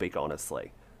questions and speak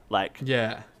honestly." Like,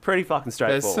 pretty fucking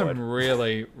straightforward. There's some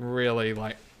really, really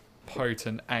like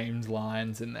potent aimed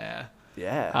lines in there.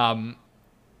 Yeah.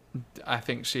 I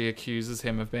think she accuses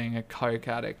him of being a coke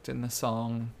addict in the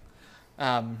song.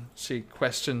 She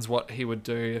questions what he would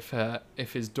do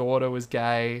if his daughter was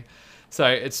gay. So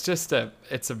it's just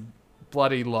it's a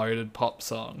bloody loaded pop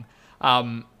song.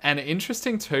 And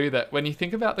interesting too that when you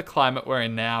think about the climate we're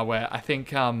in now, where I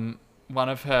think one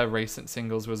of her recent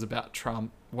singles was about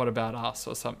Trump, What About Us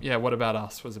or something. Yeah, What About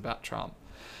Us was about Trump.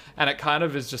 And it kind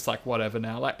of is just like whatever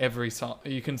now. Like every song,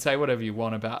 you can say whatever you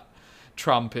want about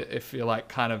Trump if you're like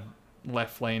kind of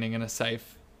left-leaning in a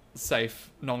safe,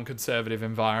 non-conservative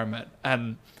environment.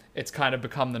 And it's kind of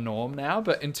become the norm now.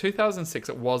 But in 2006,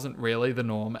 it wasn't really the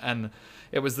norm. And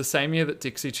it was the same year that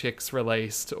the Chicks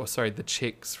released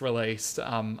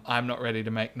I'm Not Ready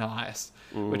to Make Nice,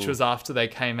 which was after they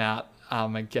came out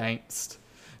against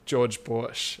George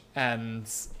Bush and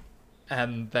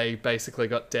they basically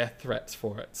got death threats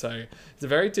for it. So it's a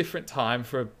very different time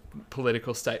for a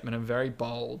political statement and very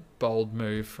bold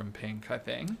move from Pink, I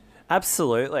think.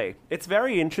 Absolutely. It's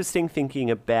very interesting thinking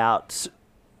about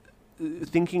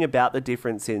the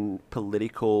difference in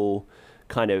political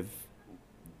kind of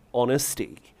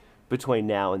honesty between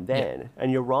now and then. Yeah.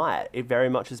 And you're right, it very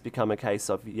much has become a case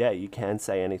of, you can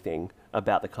say anything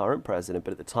about the current president,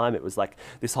 but at the time it was like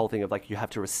this whole thing of like you have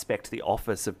to respect the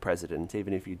office of president,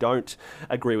 even if you don't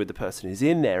agree with the person who's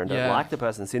in there and don't like the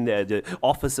person that's in there. The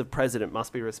office of president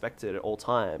must be respected at all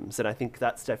times. And I think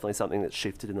that's definitely something that's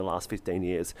shifted in the last 15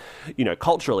 years,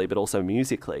 culturally, but also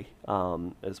musically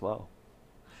as well.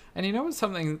 And what's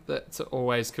something that's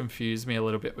always confused me a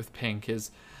little bit with Pink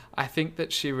is I think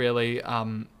that she really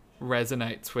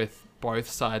resonates with both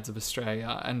sides of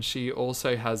Australia, and she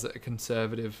also has a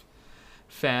conservative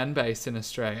fan base in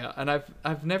Australia. And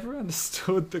I've never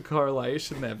understood the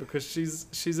correlation there because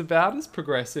she's about as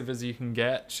progressive as you can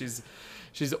get.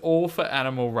 she's all for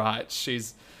animal rights.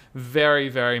 She's very,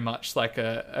 very much like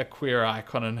a queer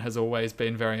icon and has always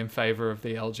been very in favor of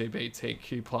the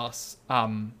LGBTQ plus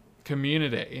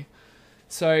community.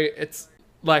 So it's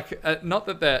like, not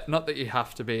that you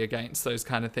have to be against those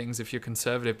kind of things if you're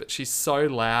conservative, but she's so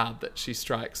loud that she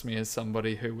strikes me as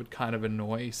somebody who would kind of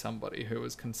annoy somebody who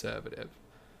was conservative.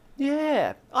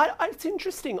 Yeah, it's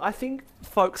interesting. I think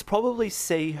folks probably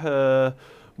see her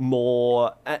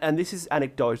more, and this is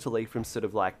anecdotally from sort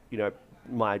of like, you know,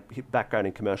 my background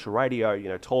in commercial radio, you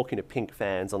know, talking to Pink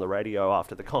fans on the radio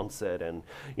after the concert, and,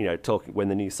 you know, talking when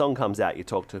the new song comes out, you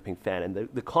talk to a Pink fan, and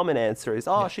the common answer is,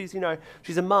 oh, she's, you know,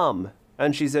 she's a mum.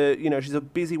 And she's a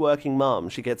busy working mum.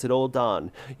 She gets it all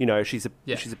done. You know, she's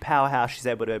a powerhouse. She's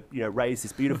able to, you know, raise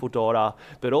this beautiful daughter,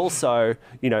 but also,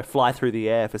 you know, fly through the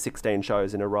air for 16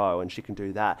 shows in a row, and she can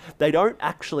do that. They don't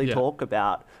actually talk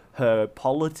about her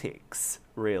politics,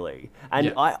 really.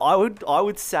 And I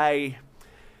would say,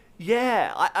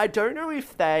 I don't know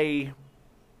if they...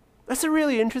 That's a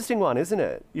really interesting one, isn't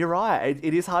it? You're right.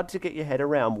 It is hard to get your head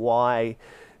around why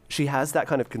she has that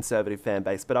kind of conservative fan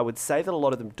base, but I would say that a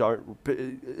lot of them don't.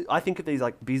 I think of these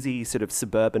like busy sort of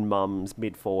suburban mums,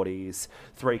 mid-40s,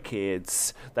 3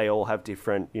 kids. They all have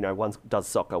different, you know, one does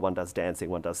soccer, one does dancing,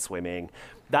 one does swimming.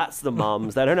 That's the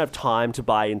mums. They don't have time to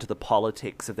buy into the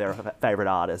politics of their favourite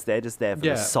artist. They're just there for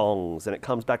the songs. And it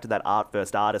comes back to that art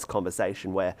versus artist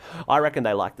conversation where I reckon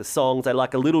they like the songs. They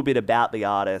like a little bit about the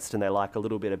artist, and they like a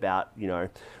little bit about, you know,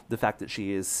 the fact that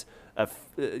she is a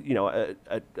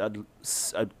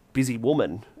busy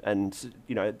woman, and,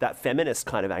 you know, that feminist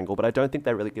kind of angle, but I don't think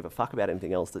they really give a fuck about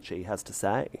anything else that she has to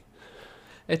say.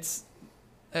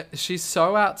 She's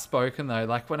so outspoken though.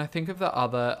 Like, when I think of the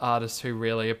other artists who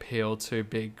really appeal to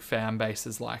big fan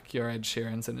bases like your Ed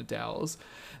Sheerans and Adele's,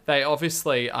 they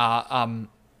obviously are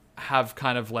have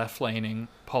kind of left-leaning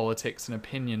politics and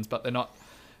opinions, but they're not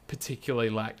particularly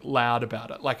like loud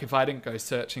about it. Like, if I didn't go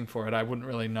searching for it, I wouldn't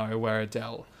really know where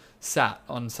Adele sat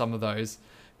on some of those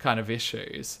kind of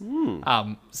issues.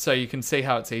 So you can see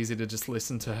how it's easy to just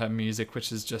listen to her music,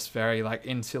 which is just very like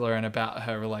insular and about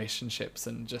her relationships,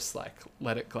 and just like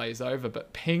let it glaze over.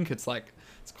 But Pink, it's like,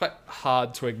 it's quite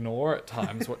hard to ignore at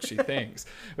times what she thinks,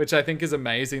 which I think is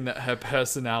amazing, that her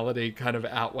personality kind of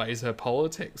outweighs her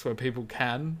politics, where people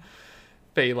can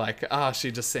be like, she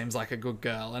just seems like a good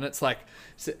girl. And it's like,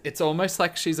 it's almost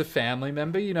like she's a family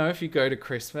member. You know, if you go to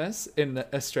Christmas in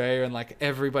Australia and like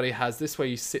everybody has this, where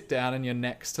you sit down and you're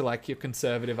next to like your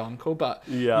conservative uncle, but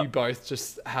you both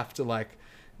just have to like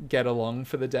get along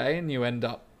for the day, and you end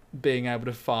up being able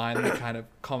to find the kind of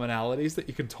commonalities that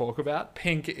you can talk about.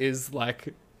 Pink is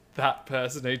like that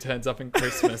person who turns up in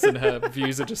Christmas and her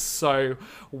views are just so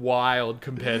wild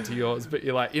compared to yours, but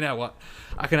you're like, you know what,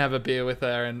 I can have a beer with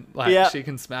her, and like she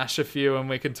can smash a few, and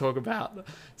we can talk about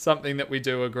something that we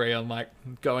do agree on, like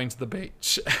going to the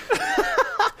beach.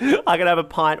 I can have a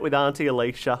pint with Auntie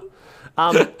Alicia.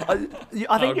 I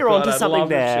think you're onto something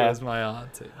there. She was my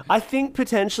auntie. I think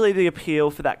potentially the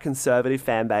appeal for that conservative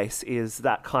fan base is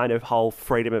that kind of whole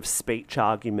freedom of speech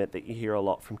argument that you hear a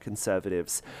lot from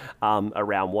conservatives,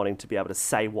 around wanting to be able to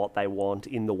say what they want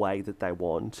in the way that they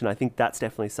want. And I think that's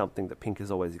definitely something that Pink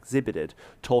has always exhibited,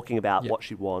 talking about what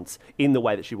she wants in the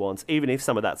way that she wants. Even if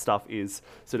some of that stuff is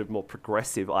sort of more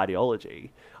progressive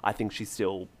ideology, I think she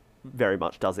still very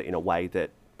much does it in a way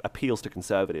that appeals to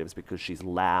conservatives, because she's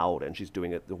loud and she's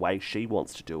doing it the way she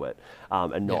wants to do it,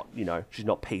 and not, you know, she's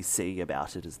not PC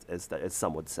about it as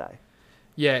some would say.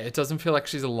 Yeah, it doesn't feel like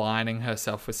she's aligning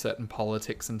herself with certain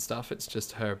politics and stuff. It's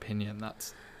just her opinion.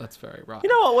 That's very right. You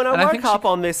know what? When I woke up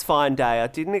on this fine day, I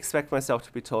didn't expect myself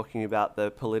to be talking about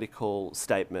the political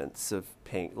statements of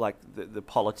Pink, like the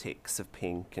politics of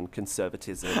Pink and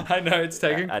conservatism. I know, it's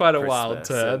taken quite a while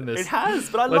to earn this. It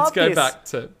has, but I love this. Let's go back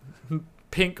to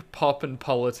Pink, Pop and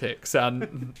Politics, our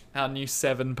new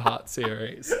 7-part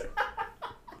series.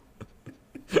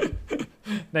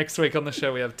 Next week on the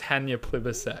show, we have Tanya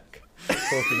Plibersek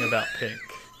talking about Pink.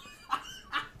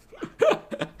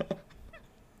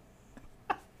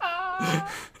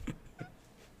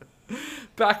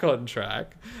 Back on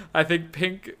track. I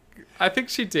think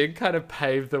she did kind of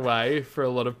pave the way for a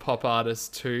lot of pop artists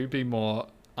to be more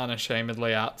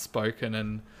unashamedly outspoken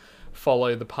and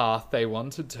follow the path they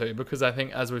wanted to, because I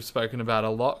think, as we've spoken about a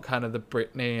lot, kind of the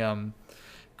Britney,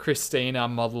 Christina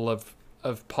model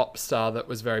of pop star that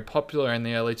was very popular in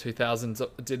the early 2000s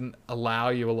didn't allow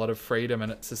you a lot of freedom,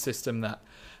 and it's a system that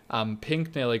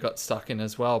Pink nearly got stuck in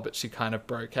as well, but she kind of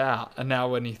broke out. And now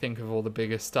when you think of all the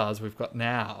biggest stars we've got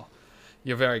now,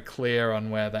 you're very clear on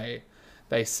where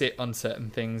they sit on certain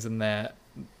things, and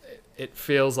it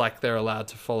feels like they're allowed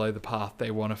to follow the path they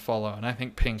want to follow. And I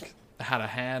think Pink had a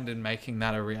hand in making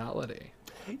that a reality.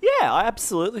 Yeah, I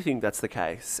absolutely think that's the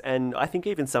case. And I think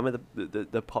even some of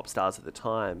the pop stars at the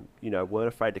time, weren't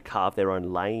afraid to carve their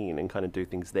own lane and kind of do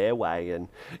things their way. And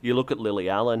you look at Lily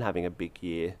Allen having a big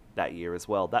year that year as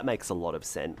well. That makes a lot of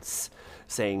sense,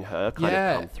 seeing her kind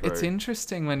of come through. It's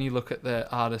interesting when you look at the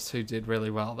artists who did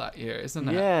really well that year, isn't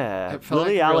it? Yeah. It felt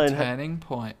Lily like a Allen real turning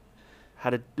point.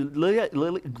 Lily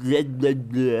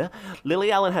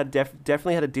Allen had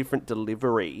definitely had a different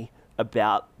delivery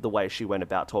about the way she went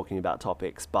about talking about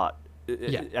topics, but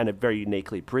and a very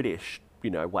uniquely British,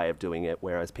 way of doing it.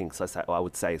 Whereas Pink's, I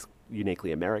would say, is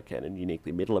uniquely American and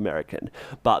uniquely Middle American.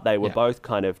 But they were both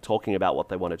kind of talking about what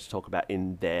they wanted to talk about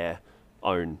in their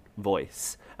own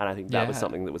voice, and I think that was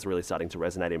something that was really starting to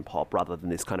resonate in pop, rather than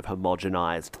this kind of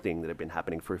homogenized thing that had been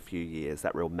happening for a few years.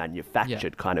 That real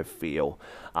manufactured kind of feel,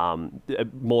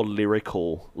 more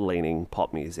lyrical leaning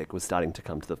pop music was starting to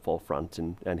come to the forefront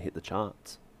and hit the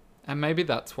charts. And maybe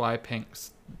that's why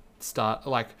Pink's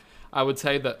I would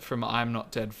say that from I'm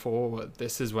Not Dead forward,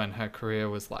 this is when her career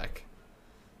was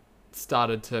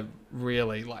started to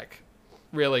really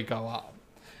go up,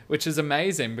 which is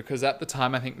amazing, because at the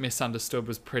time I think Misunderstood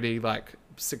was pretty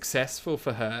successful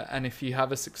for her. And if you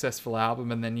have a successful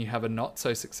album and then you have a not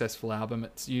so successful album,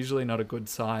 it's usually not a good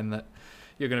sign that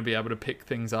you're going to be able to pick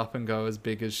things up and go as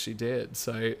big as she did.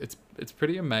 So it's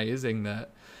pretty amazing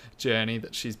that journey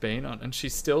that she's been on, and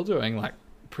she's still doing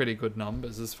pretty good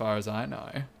numbers as far as I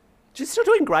know. She's still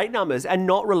doing great numbers and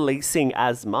not releasing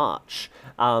as much.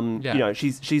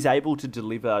 She's able to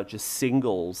deliver just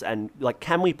singles, and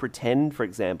Can We Pretend, for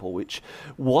example, which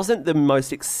wasn't the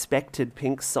most expected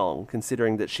Pink song,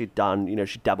 considering that she'd done,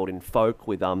 she dabbled in folk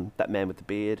with that man with the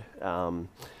beard,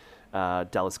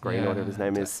 Dallas Green, or whatever his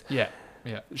name is. Yeah.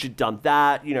 Yeah. She'd done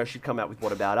that, she'd come out with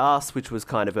What About Us, which was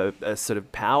kind of a sort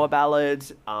of power ballad.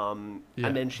 And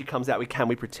then she comes out with Can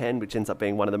We Pretend, which ends up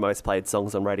being one of the most played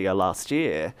songs on radio last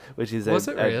year, which is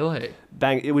really?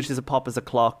 Which is a pop as a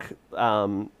clock,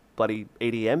 bloody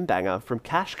EDM banger from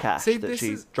Cash Cash that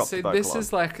she dropped the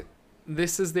vocal on.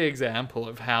 This is the example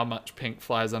of how much Pink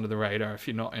flies under the radar if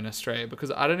you're not in Australia,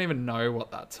 because I don't even know what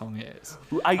that song is.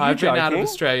 Are you I've joking? been out of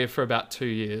Australia for about 2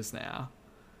 years now.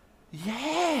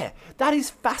 Yeah, that is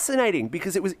fascinating,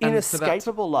 because it was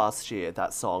inescapable last year,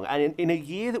 that song. And in a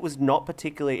year that was not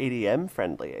particularly EDM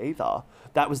friendly either.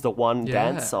 That was the one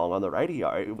dance song on the radio.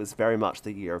 It was very much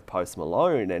the year of Post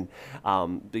Malone, and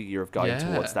the year of going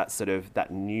towards that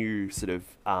new sort of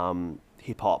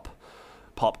hip-hop,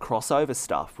 pop crossover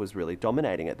stuff was really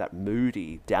dominating it, that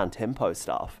moody, down-tempo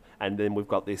stuff. And then we've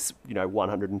got this,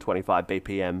 125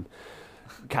 BPM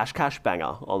Cash banger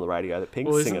on the radio that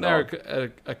Pink's singing on. Isn't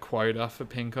there a quota for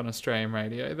Pink on Australian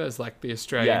radio? There's the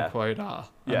Australian quota,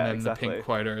 and then the Pink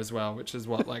quota as well, which is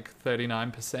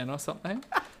 39% or something.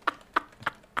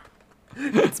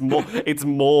 It's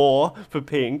more for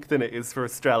Pink than it is for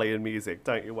Australian music.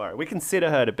 Don't you worry. We consider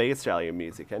her to be Australian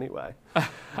music anyway.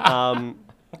 So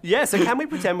Can We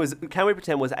Pretend was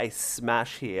a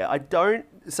smash here.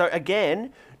 So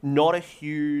again, not a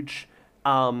huge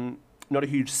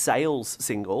sales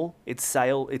single. It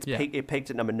peaked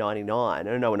at number 99.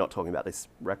 I know we're not talking about this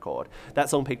record. That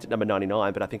song peaked at number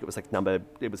 99, but I think it was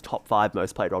it was top 5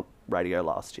 most played on radio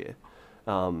last year.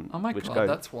 Oh my God,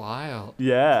 that's wild.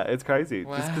 Yeah, it's crazy.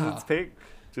 Wow. Just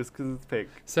because it's Pink.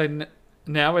 So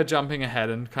now we're jumping ahead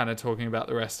and kind of talking about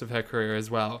the rest of her career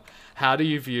as well. How do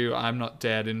you view I'm Not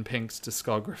Dead in Pink's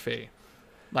discography?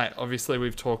 Obviously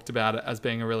we've talked about it as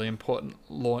being a really important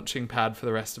launching pad for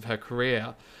the rest of her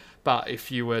career. But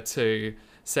if you were to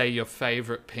say your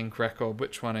favourite Pink record,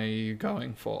 which one are you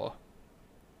going for?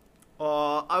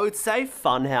 I would say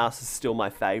Funhouse is still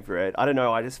my favourite. I don't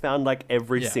know, I just found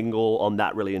every single on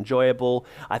that really enjoyable.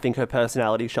 I think her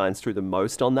personality shines through the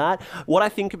most on that. What I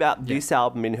think about this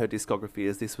album in her discography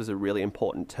is this was a really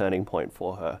important turning point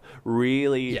for her.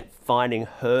 Really finding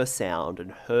her sound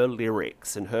and her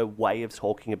lyrics and her way of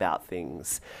talking about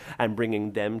things and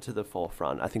bringing them to the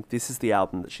forefront. I think this is the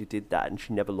album that she did that, and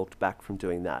she never looked back from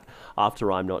doing that.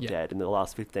 After I'm Not Dead, in the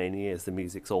last 15 years, the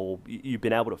music's you've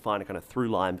been able to find a kind of through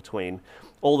line between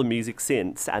all the music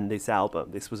since and this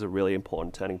album. This was a really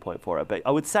important turning point for her. But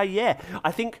I would say,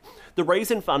 I think the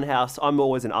reason Funhouse, I'm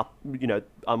always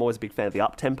a big fan of the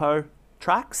up-tempo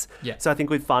tracks. Yeah. So I think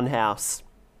with Funhouse,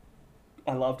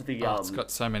 I loved the... it's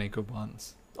got so many good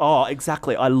ones. Oh,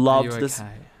 exactly. I loved this. Okay?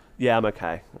 Yeah, I'm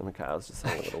okay. I was just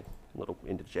having a little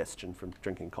indigestion from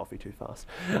drinking coffee too fast.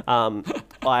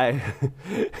 I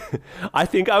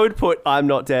think I would put I'm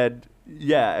Not Dead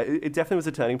Yeah, it definitely was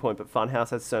a turning point, but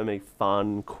Funhouse has so many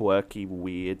fun, quirky,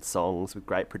 weird songs with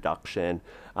great production.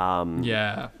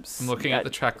 Yeah, I'm looking at the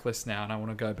track list now and I want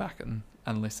to go back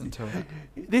and listen to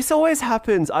it. This always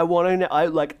happens.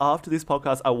 After this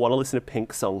podcast, I want to listen to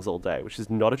Pink songs all day, which is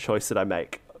not a choice that I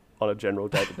make on a general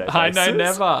day-to-day basis. I know,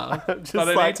 never. But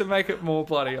I need to make it more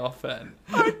bloody often.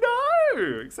 I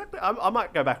know, exactly. I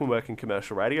might go back and work in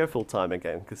commercial radio full-time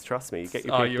again, because trust me, you get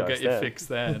your Pink you'll dose get your then. fix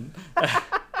then.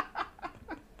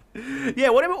 Yeah,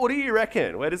 what do you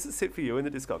reckon? Where does it sit for you in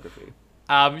the discography?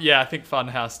 Yeah, I think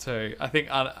Funhouse too. I think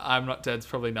I'm Not Dead's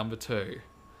probably number 2.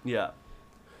 Yeah.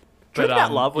 Dream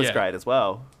About Love was great as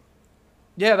well.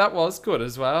 Yeah, that was good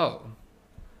as well.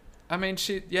 I mean,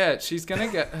 she's gonna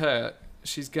get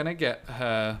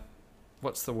her,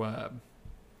 what's the word?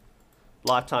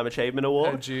 Lifetime Achievement Her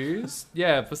Award? dues?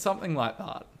 Yeah, for something like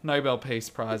that. Nobel Peace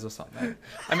Prize or something.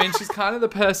 I mean, she's kind of the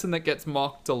person that gets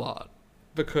mocked a lot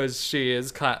because she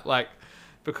is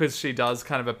because she does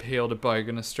kind of appeal to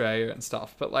Bogan Australia and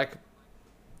stuff. But like,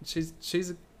 she's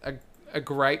a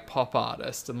great pop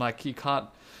artist, and like you can't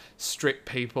strip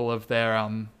people of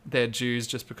their dues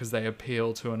just because they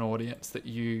appeal to an audience that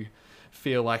you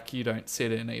feel like you don't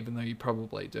sit in, even though you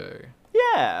probably do.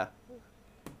 Yeah.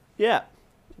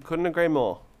 Couldn't agree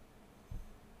more.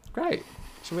 Great.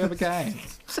 Should we have a game?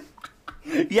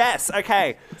 Yes.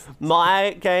 Okay.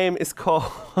 My game is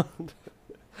called, and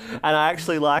I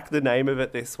actually like the name of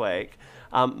it this week.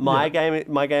 My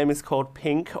game is called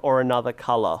Pink or Another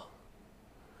Color.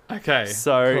 Okay.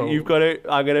 So cool.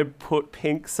 I'm gonna put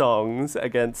Pink songs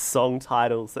against song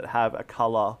titles that have a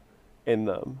color in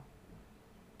them.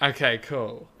 Okay,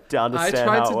 cool. Do you understand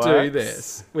I how tried it to do works?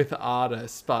 this with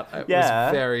artists, but it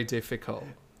was very difficult.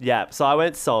 Yeah, so I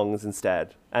went songs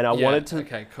instead, and I wanted to.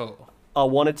 Okay, cool. I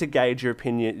wanted to gauge your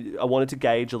opinion. I wanted to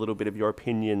gauge a little bit of your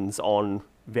opinions on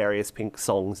various Pink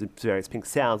songs and various Pink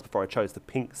sounds before I chose the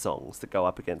Pink songs that go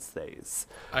up against these.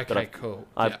 Okay, cool.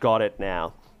 I've got it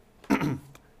now.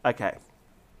 Okay.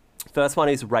 First one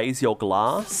is Raise Your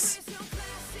Glass.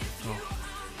 Oh.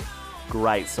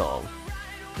 Great song.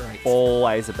 Great.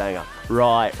 Always a banger.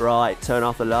 Right, turn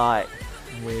off the light.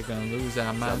 We're going to lose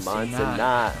our minds Minds tonight.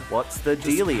 tonight. What's the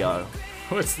dealio?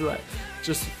 What's that?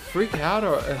 Just freak out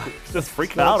or... Just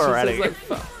freak out already. Like,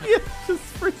 Yeah, just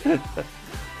freak out.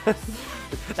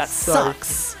 That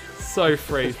sucks. So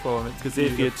freeform. Because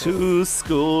if you're too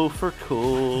school for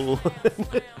cool.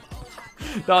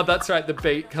 No, that's right. The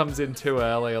beat comes in too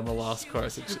early on the last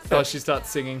chorus. She starts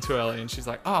singing too early and she's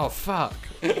like, oh, fuck.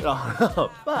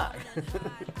 Oh, fuck.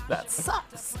 That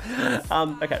sucks.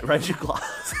 Okay, raise your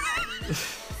glass.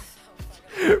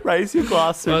 Raise your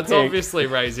glass from Well, it's Pink. obviously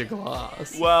Raise Your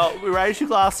Glass. Well, we raise your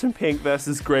glass from Pink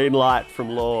versus Green Light from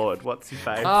Lord. What's your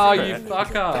favourite? Oh, you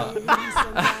fucker.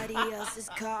 Somebody else's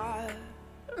car.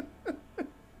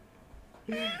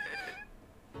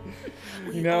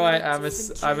 You know, I'm a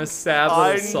sad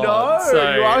I little sod. know.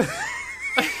 So, You are...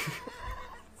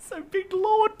 So big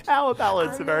Lord power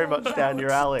ballads are very much down your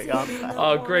alley, aren't they?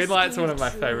 oh, Green Light's one of my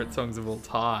favourite songs of all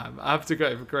time. I have to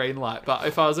go for Green Light. But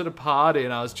if I was at a party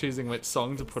and I was choosing which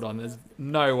song to put on, there's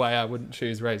no way I wouldn't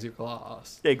choose Raise Your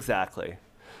Glass. Exactly.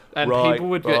 And Right, people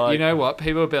would be, right. you know what?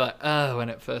 People would be like, oh, when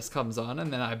it first comes on.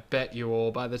 And then I bet you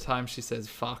all, by the time she says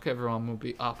fuck, everyone will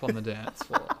be up on the dance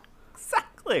floor.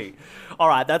 Exactly. All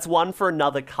right, that's one for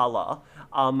another colour.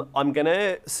 I'm going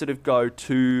to sort of go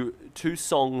to two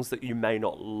songs that you may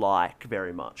not like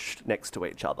very much next to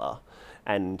each other.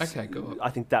 And Okay, cool. I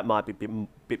think that might be a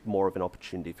bit more of an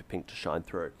opportunity for Pink to shine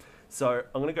through. So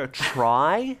I'm going to go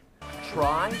Try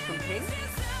from Pink,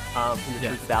 from The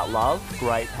Truth About Love,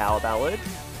 great power ballad.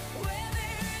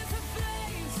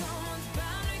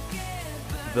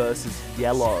 Versus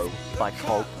Yellow by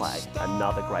Coldplay,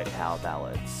 another great power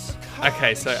ballad.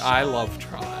 Okay, so I love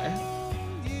Try.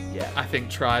 Yeah. I think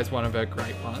Try is one of her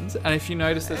great ones. And if you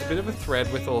notice, there's a bit of a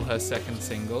thread with all her second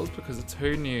singles because it's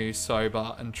Who Knew,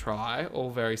 Sober and Try, all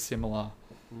very similar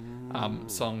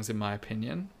songs in my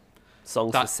opinion.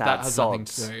 Songs for sad that has nothing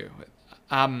sods. to do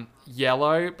with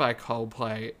Yellow by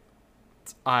Coldplay,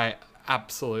 I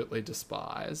absolutely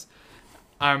despise.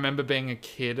 I remember being a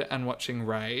kid and watching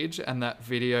Rage, and that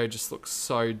video just looks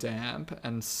so damp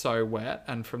and so wet.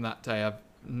 And from that day, I've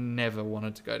never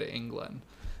wanted to go to England,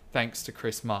 thanks to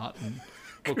Chris Martin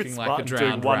looking Chris like Martin a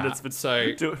drowned doing wonders rat. for-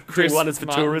 So doing Chris wonders for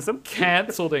Martin tourism.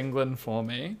 cancelled England for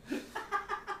me.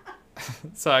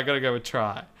 So I got to go with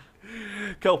Try.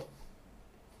 Cool.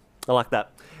 I like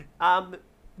that.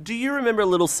 Do you remember a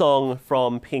little song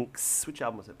from Pink's, which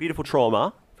album was it? Beautiful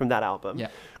Trauma, from that album? Yeah.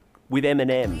 With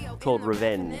Eminem, called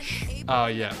Revenge. Oh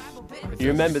yeah. You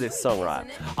remember this song, right?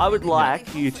 I would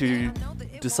like you to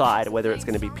decide whether it's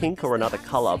going to be pink or another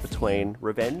colour between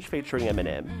Revenge featuring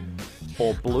Eminem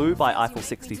or Blue by Eiffel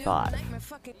 65.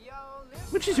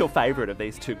 Which is your favourite of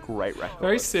these two great records?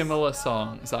 Very similar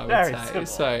songs, I would Very say. similar.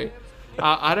 So,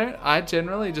 I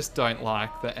generally just don't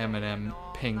like the Eminem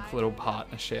Pink little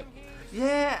partnership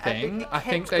Yeah, thing. I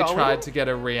think they tried to get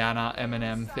a Rihanna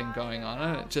Eminem thing going on,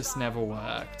 and it just never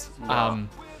worked. No.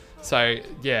 So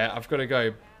yeah, I've got to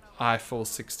go Eiffel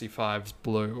 65's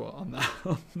Blue on that.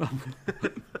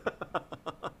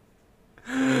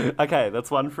 Okay, that's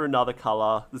one for another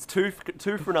colour. There's two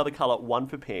for another colour, one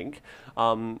for pink.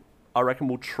 I reckon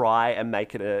we'll try and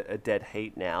make it a dead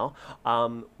heat now.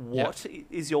 What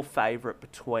is your favourite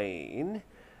between...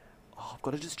 Oh, I've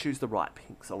got to just choose the right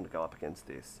pink song to go up against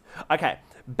this. Okay,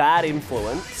 Bad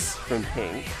Influence from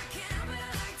Pink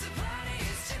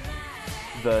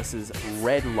versus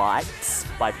Red Lights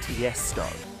by Tiesto.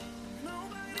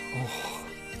 Oh.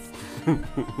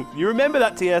 You remember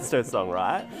that Tiesto song,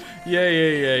 right?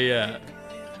 Yeah.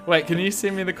 Wait, can you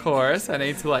sing me the chorus? I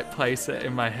need to like place it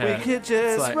in my head. We could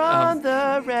just like, run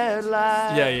the red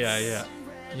lights.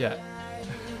 Yeah.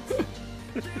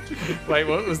 Wait,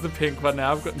 what was the pink one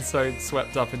now? I've gotten so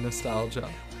swept up in nostalgia.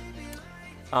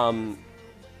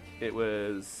 It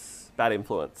was Bad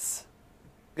Influence.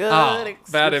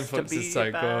 Bad Influence is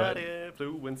so good.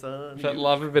 But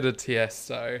love a bit of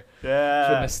Tiesto. Yeah.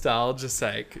 For nostalgia's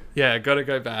sake. Yeah, gotta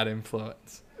go Bad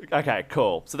Influence. Okay,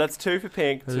 cool. So that's two for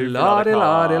pink, two for La another di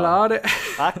la di colour. la di.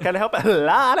 I can't help it.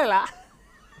 La di la.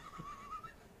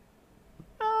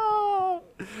 Oh.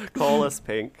 Call us,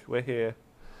 Pink. We're here.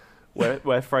 We're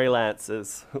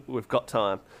freelancers. We've got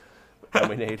time. And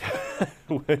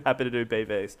we're happy to do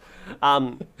BVs.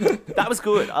 That was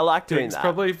good. I like doing Pink's that.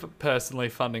 probably personally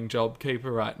funding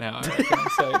JobKeeper right now, I reckon.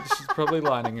 So she's probably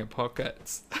lining her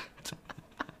pockets.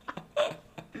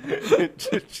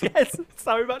 Yes,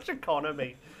 so much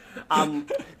economy.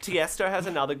 Tiesto has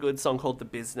another good song called The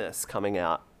Business coming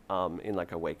out in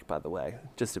like a week, by the way.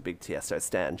 Just a big Tiesto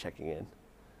stan checking in.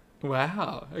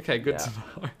 Wow. Okay, good Yeah. to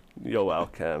know. You're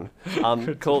welcome.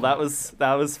 Cool. That was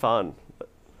fun.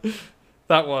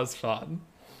 That was fun.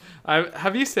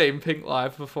 Have you seen Pink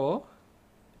live before?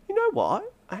 You know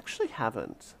what? I actually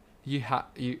haven't. You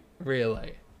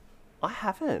really? I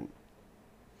haven't.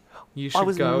 You should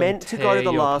was go meant and to go to tear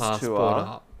the your last passport tour.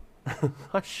 up.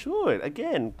 I should.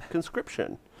 Again,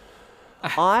 conscription.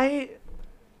 And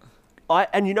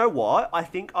you know what? I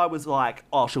think I was like,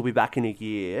 oh, she'll be back in a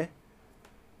year.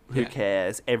 Who Yeah.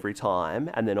 cares? Every time.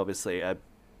 And then obviously a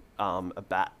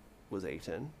bat was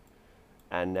eaten.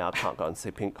 And now I can't go and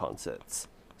see Pink concerts.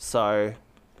 So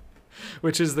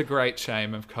Which is the great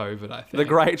shame of COVID, I think. the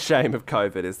great shame of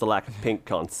COVID is the lack of Pink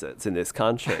concerts in this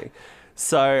country.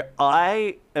 So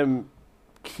I am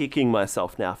kicking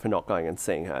myself now for not going and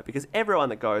seeing her, because everyone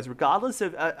that goes, regardless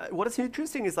of what is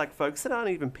interesting is like folks that aren't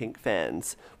even Pink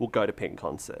fans will go to Pink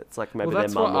concerts. Like maybe Well,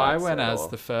 that's their what mum I likes went it, as or-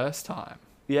 the first time.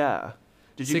 Yeah.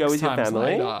 Did you 6 go with your times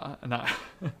family? later. No.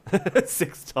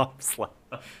 6 times later.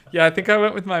 Yeah, I think I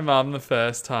went with my mum the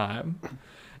first time,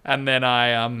 and then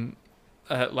I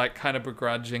like kind of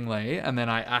begrudgingly, and then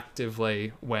I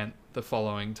actively went the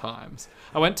following times.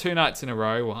 I went 2 nights in a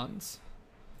row once.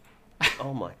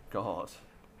 Oh my god.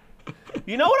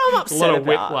 You know what I'm A upset lot of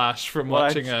about? whiplash from What I-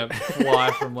 watching her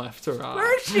fly from left to right.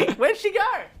 Where is she? Where'd she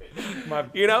go?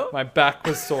 You know? My back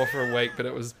was sore for a week, but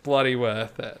it was bloody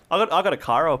worth it. I got a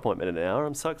chiro appointment in an hour.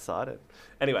 I'm so excited.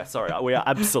 Anyway, sorry, we are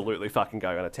absolutely fucking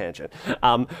going on a tangent.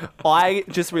 I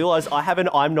just realised I have an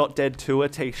I'm Not Dead Tour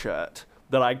t-shirt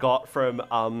that I got from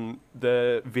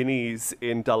the Vinnies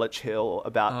in Dulwich Hill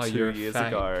about Oh, 2 you're a years fake.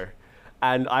 ago.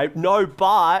 And I threw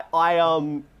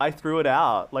it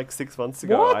out like 6 months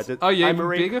ago. What? I Even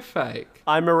bigger fake.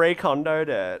 I Marie Kondoed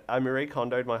it. I Marie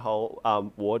Kondoed my whole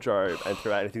wardrobe and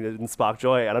threw out anything that didn't spark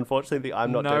joy. And unfortunately, the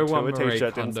I'm Not No Dead one Tour Marie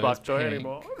t-shirt didn't Kondoes spark joy pink.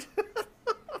 anymore.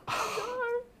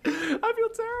 I feel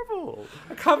terrible.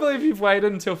 I can't believe you've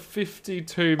waited until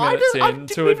 52 I minutes didn't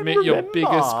to even admit your remember.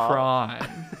 biggest crime.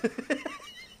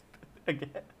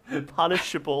 Again,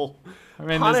 punishable. I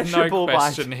mean, there's no Punishable by-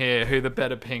 question here who the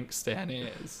better Pink stan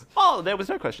is. Oh, there was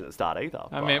no question at the start either.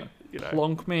 I but, mean, you know,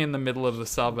 plonk me in the middle of the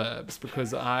suburbs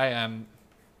because I'm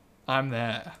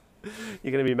there.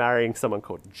 you're going to be marrying someone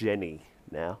called Jenny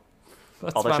now.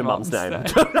 That's Oh, that's my your mum's name.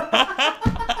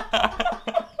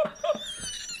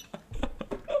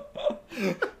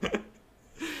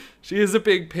 She is a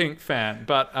big Pink fan,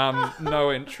 but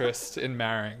no interest in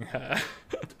marrying her.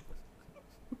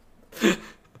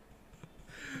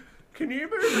 Can you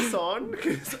move this on?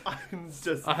 Because I'm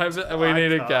just. We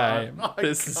need a can't. game. I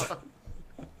This is. can't.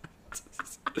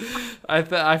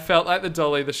 I felt like the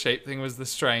Dolly the sheep thing was the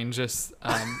strangest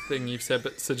thing you've said,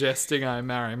 but suggesting I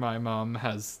marry my mum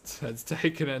has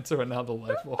taken it to another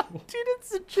level. Didn't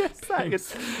suggest that.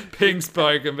 Pink's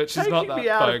bogan, but she's not that Taking me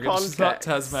out of bogan. She's not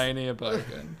context. Tasmania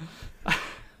bogan.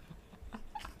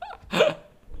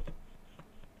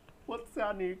 What's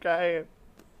our new game?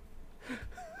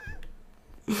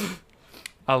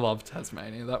 I love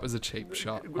Tasmania. That was a cheap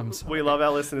shot. I'm sorry. We love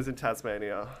our listeners in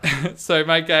Tasmania. So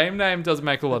my game name does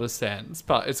make a lot of sense,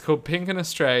 but it's called Pink in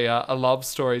Australia, a love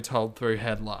story told through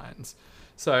headlines.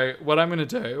 So what I'm going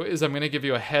to do is I'm going to give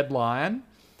you a headline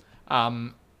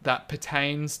that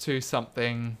pertains to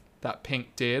something that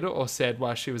Pink did or said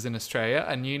while she was in Australia,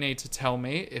 and you need to tell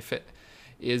me if it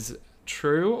is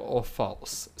true or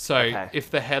false. So if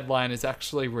the headline is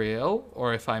actually real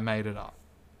or if I made it up.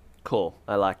 Cool.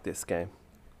 I like this game.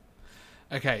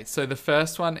 Okay, so the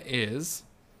first one is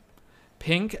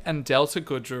Pink and Delta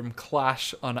Goodrem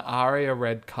clash on Aria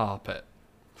red carpet.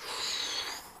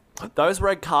 Those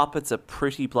red carpets are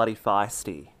pretty bloody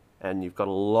feisty, and you've got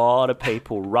a lot of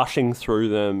people rushing through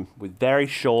them with very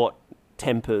short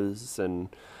tempers, and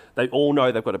they all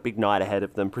know they've got a big night ahead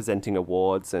of them presenting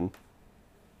awards and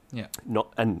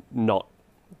not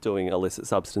doing illicit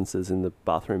substances in the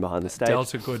bathroom behind the stage.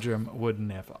 Delta Goodrem would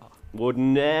never. Would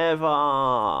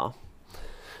never.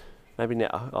 Maybe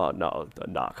now. Oh, no,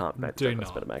 I can't make Do a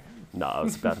joke. not. No, I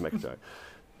was about to make a joke.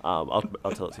 I'll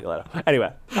tell it to you later.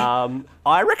 Anyway,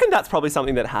 I reckon that's probably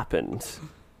something that happened.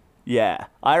 Yeah,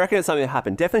 I reckon it's something that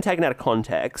happened. Definitely taken out of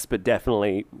context, but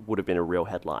definitely would have been a real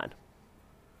headline.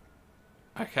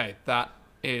 Okay, that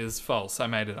is false. I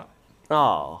made it up.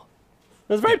 Oh,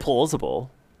 it was very plausible.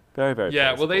 Very, very Yeah,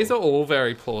 plausible. well, these are all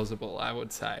very plausible, I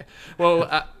would say.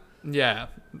 Well, yeah,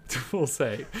 we'll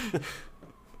see.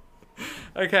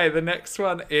 Okay, the next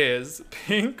one is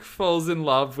Pink falls in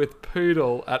love with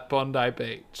Poodle at Bondi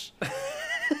Beach.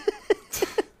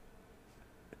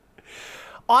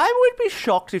 I would be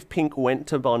shocked if Pink went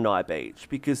to Bondi Beach,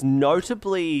 because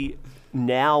notably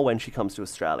now when she comes to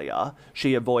Australia,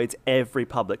 she avoids every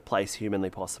public place humanly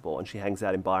possible, and she hangs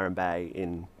out in Byron Bay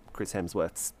in Chris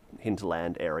Hemsworth's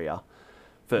hinterland area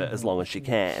for as long as she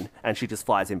can, and she just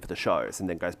flies in for the shows and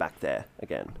then goes back there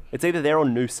again. It's either there or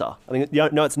Noosa. I think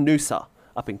no, it's Noosa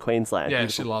up in Queensland. Yeah,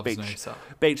 Beautiful she loves Noosa.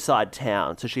 Beachside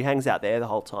town, so she hangs out there the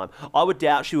whole time. I would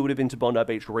doubt she would have been to Bondi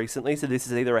Beach recently, so this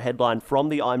is either a headline from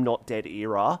the I'm Not Dead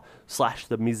era /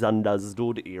 the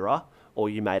misunderstood era, or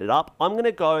you made it up. I'm going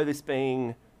to go this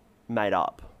being made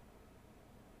up.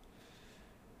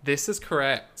 This is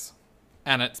correct.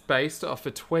 And it's based off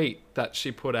a tweet that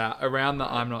she put out around the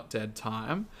I'm Not Dead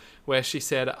time, where she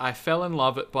said, I fell in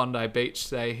love at Bondi Beach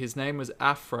today. His name was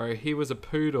Afro. He was a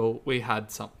poodle. We had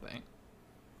something.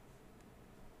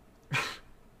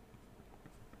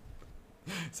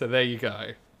 So there you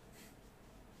go.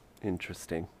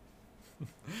 Interesting.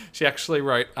 She actually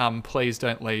wrote, please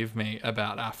don't leave me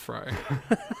about Afro.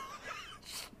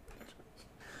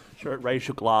 She wrote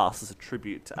Racial Glass as a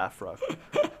tribute to Afro.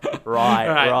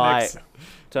 Right. Next,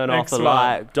 Turn off the one.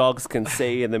 light. Dogs can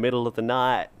see in the middle of the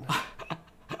night.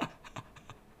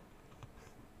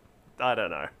 I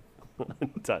don't know.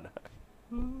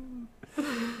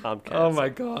 I'm cancelled. Oh my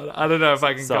God. I don't know if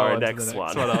I can Sorry, go on next to the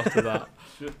next one. one after that.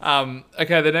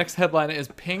 Okay, the next headline is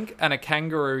Pink and a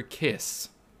kangaroo kiss.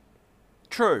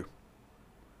 True.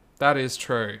 That is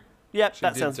true. Yep, She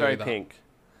that did sounds do very that. Pink.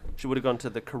 She would have gone to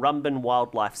the Currumbin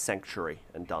Wildlife Sanctuary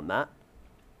and done that.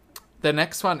 The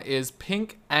next one is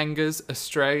Pink angers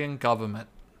Australian government.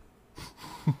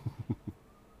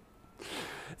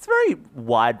 It's a very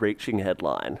wide-reaching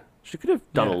headline. She could have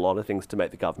done Yeah. a lot of things to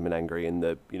make the government angry in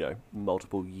the,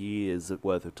 multiple years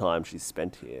worth of time she's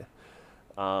spent here.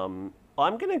 I'm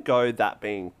going to go that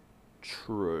being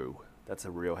true. That's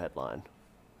a real headline.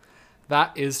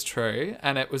 That is true,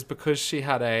 and it was because she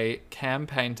had a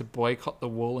campaign to boycott the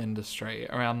wool industry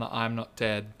around the I'm Not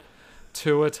Dead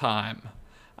tour time.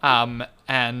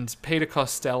 And Peter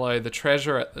Costello, the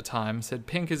treasurer at the time, said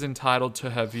Pink is entitled to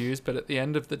her views, but at the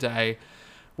end of the day,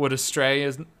 would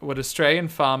Australian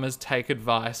farmers take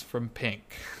advice from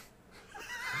Pink?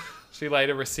 She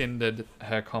later rescinded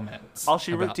her comments. Oh,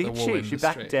 she about the did wool she? She industry.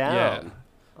 backed down.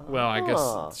 Yeah. Well, I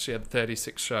Ah. guess she had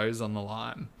 36 shows on the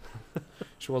line.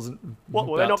 She wasn't. What?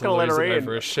 Well, they're about not going to let lose her it in.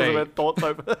 over a because of her sheep. thoughts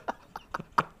over.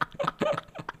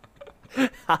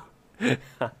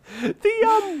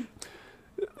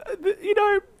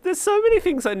 There's so many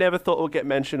things I never thought would get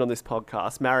mentioned on this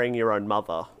podcast. Marrying your own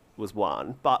mother was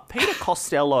one, but Peter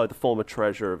Costello, the former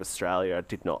treasurer of Australia, I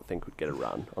did not think would get a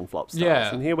run on Flopstars.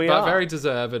 Yeah, and here we but are. very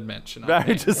deserved mention. I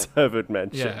Very think. deserved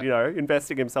mention. Yeah.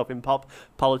 Investing himself in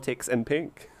politics and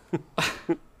Pink.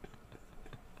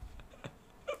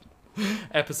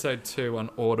 Episode 2 on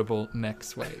Audible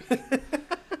next week.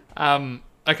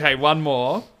 Okay, one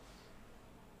more.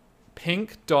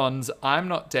 Pink dons I'm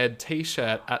Not Dead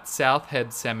t-shirt at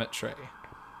Southhead Cemetery.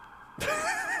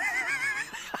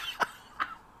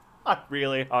 I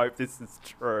really hope this is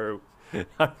true.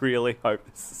 I really hope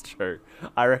this is true.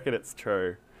 I reckon it's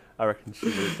true. I reckon she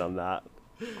would have done that.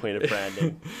 Queen of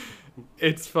branding.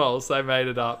 It's false. I made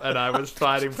it up, and I was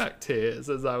fighting back tears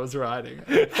as I was writing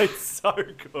it. It's so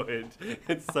good.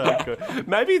 It's so good.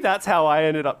 Maybe that's how I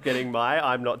ended up getting my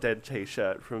I'm Not Dead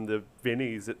t-shirt from the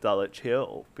Vinnies at Dulwich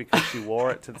Hill, because she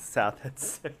wore it to the Southhead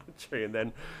Cemetery and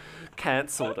then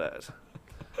cancelled it.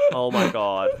 Oh my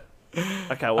God.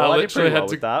 Okay, well, I did literally pretty well had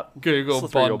to with that. Google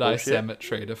Slip through your Bondi bullshit.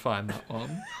 Cemetery to find that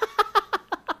one.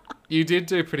 You did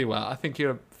do pretty well. I think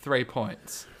you're 3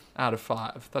 points out of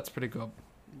 5. That's pretty good.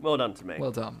 Well done to me.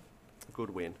 Well done. Good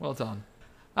win. Well done.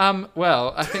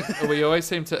 Well, I think we always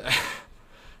seem to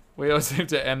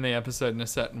end the episode in a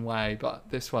certain way, but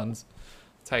this one's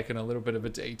taken a little bit of a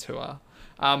detour.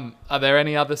 Are there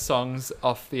any other songs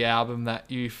off the album that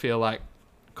you feel like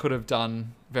could have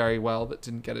done very well that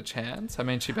didn't get a chance? I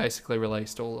mean, she basically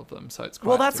released all of them, so it's quite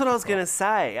Well, that's what I was difficult. going to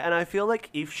say. And I feel like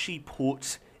if she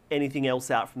put anything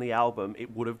else out from the album,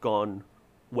 it would have gone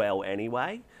well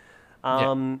anyway.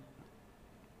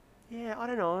 Yeah, I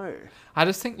don't know. I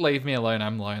just think Leave Me Alone,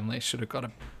 I'm Lonely should have got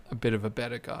a bit of a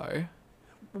better go.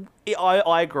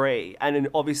 I agree. And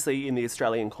obviously in the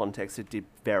Australian context, it did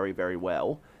very, very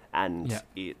well. And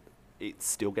it's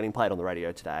still getting played on the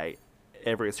radio today.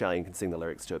 Every Australian can sing the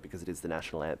lyrics to it because it is the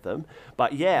national anthem.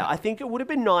 But yeah, I think it would have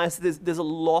been nice. There's a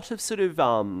lot of sort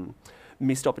of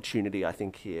missed opportunity, I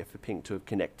think, here for Pink to have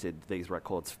connected these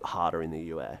records harder in the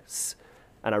US.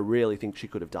 And I really think she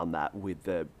could have done that with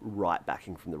the right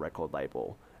backing from the record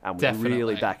label. And with Definitely.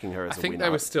 really backing her as a I think winner. they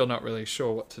were still not really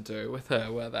sure what to do with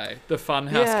her, were they? The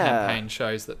Funhouse Yeah. campaign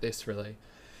shows that this really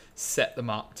set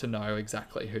them up to know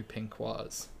exactly who Pink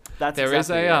was. There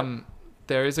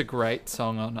is a great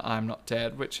song on I'm Not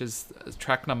Dead, which is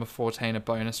track number 14, a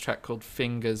bonus track called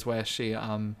Fingers, where she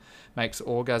makes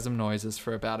orgasm noises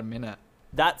for about a minute.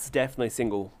 That's definitely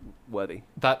single worthy.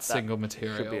 That's That single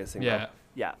material. Should be a single.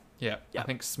 Yeah. Yeah. I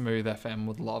think Smooth FM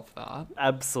would love that.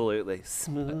 Absolutely.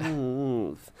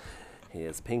 Smooth.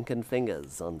 Here's Pink and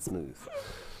Fingers on Smooth.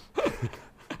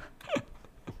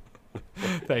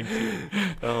 Thank you.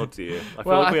 Oh dear.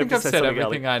 Well, I we have think to I've say said something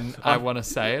everything else. I want to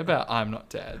say about I'm Not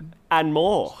Dead. And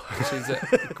more. She's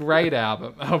a great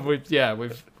album.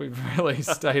 We've really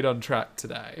stayed on track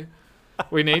today.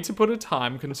 We need to put a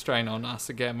time constraint on us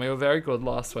again. We were very good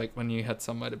last week when you had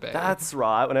somewhere to be. That's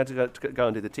right. When I had to go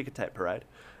and do the ticker tape parade.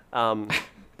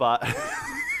 But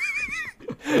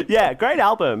yeah, great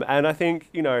album. And I think,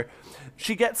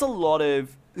 she gets a lot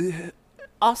of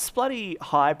us bloody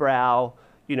highbrow,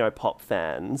 pop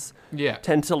fans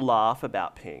tend to laugh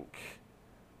about Pink.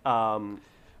 Well,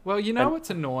 what's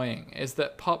annoying is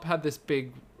that pop had this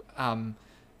big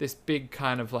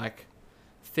kind of like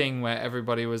thing where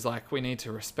everybody was like, we need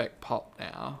to respect pop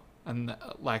now. And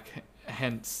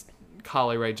hence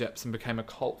Carly Rae Jepsen became a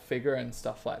cult figure and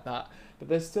stuff like that. But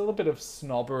there's still a bit of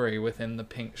snobbery within the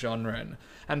Pink genre.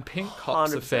 And Pink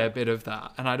cops 100%. a fair bit of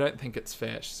that. And I don't think it's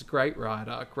fair. She's a great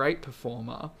writer, great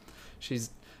performer.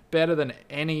 She's better than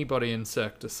anybody in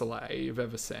Cirque du Soleil you've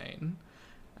ever seen.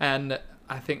 And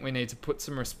I think we need to put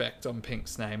some respect on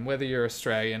Pink's name, whether you're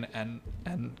Australian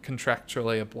and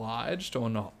contractually obliged or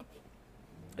not.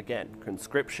 Again,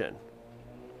 conscription.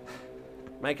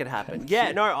 Make it happen.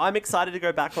 Yeah, no, I'm excited to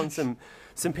go back on some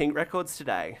Pink records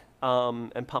today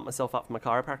and pump myself up for my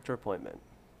chiropractor appointment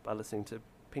by listening to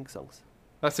Pink songs.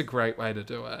 That's a great way to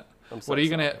do it. I'm so What are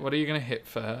you excited. gonna hit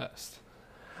first?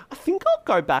 I think I'll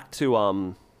go back to I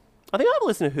think I'll have a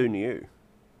listen to Who Knew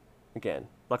again.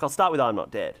 I'll start with I'm Not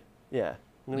Dead. Yeah.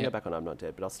 I'm gonna Yeah. go back on I'm Not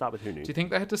Dead, but I'll start with Who Knew. Do you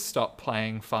think they had to stop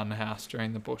playing Funhouse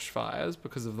during the bushfires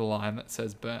because of the line that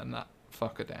says "burn that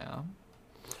fucker down"?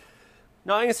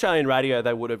 Knowing Australian radio,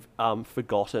 they would have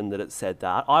forgotten that it said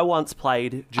that. I once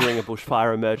played, during a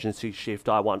bushfire emergency shift,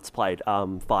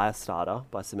 Firestarter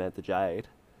by Samantha Jade,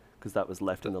 because that was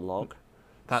left in the log.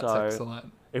 That's So,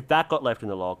 excellent. If that got left in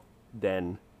the log,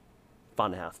 then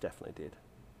Funhouse definitely did.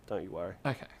 Don't you worry.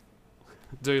 Okay.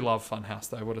 Do love Funhouse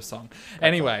though. What a song.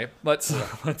 Anyway, let's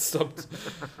stop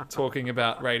talking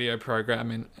about radio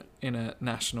program in a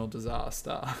national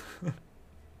disaster.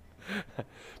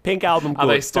 Pink album, good. Are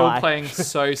they still Bye. playing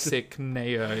So Sick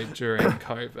Neo during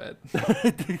COVID?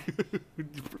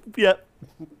 Yep.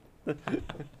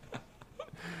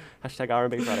 Hashtag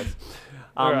R&B Fridays.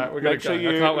 All right, we're gonna make go.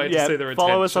 I can't wait to see the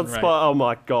follow us on retention rate. Spotify. Oh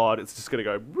my god, it's just gonna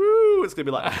go woo! It's gonna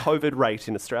be like a COVID rate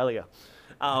in Australia.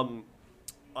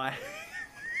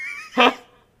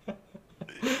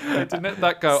 Didn't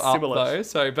that go Similar. up though?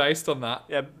 So based on that,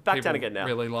 Yeah, back down people again now.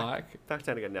 Really like Back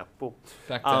down again now. Boom.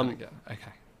 back down again.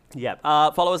 Okay. Yeah.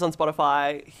 Follow us on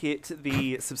Spotify. Hit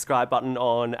the subscribe button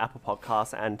on Apple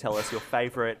Podcasts and tell us your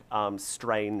favourite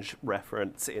strange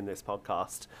reference in this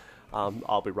podcast.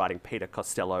 I'll be writing Peter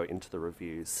Costello into the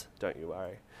reviews. Don't you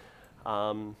worry.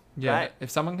 Yeah. Great. If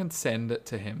someone can send it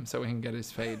to him so we can get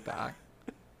his feedback.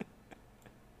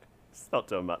 It's not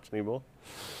doing much anymore.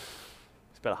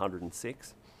 It's about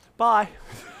 106. Bye.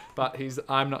 But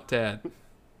I'm not dead.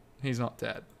 He's not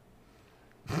dead.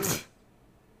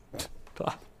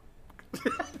 Bye.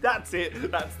 That's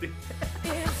it. That's the...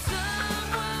 It's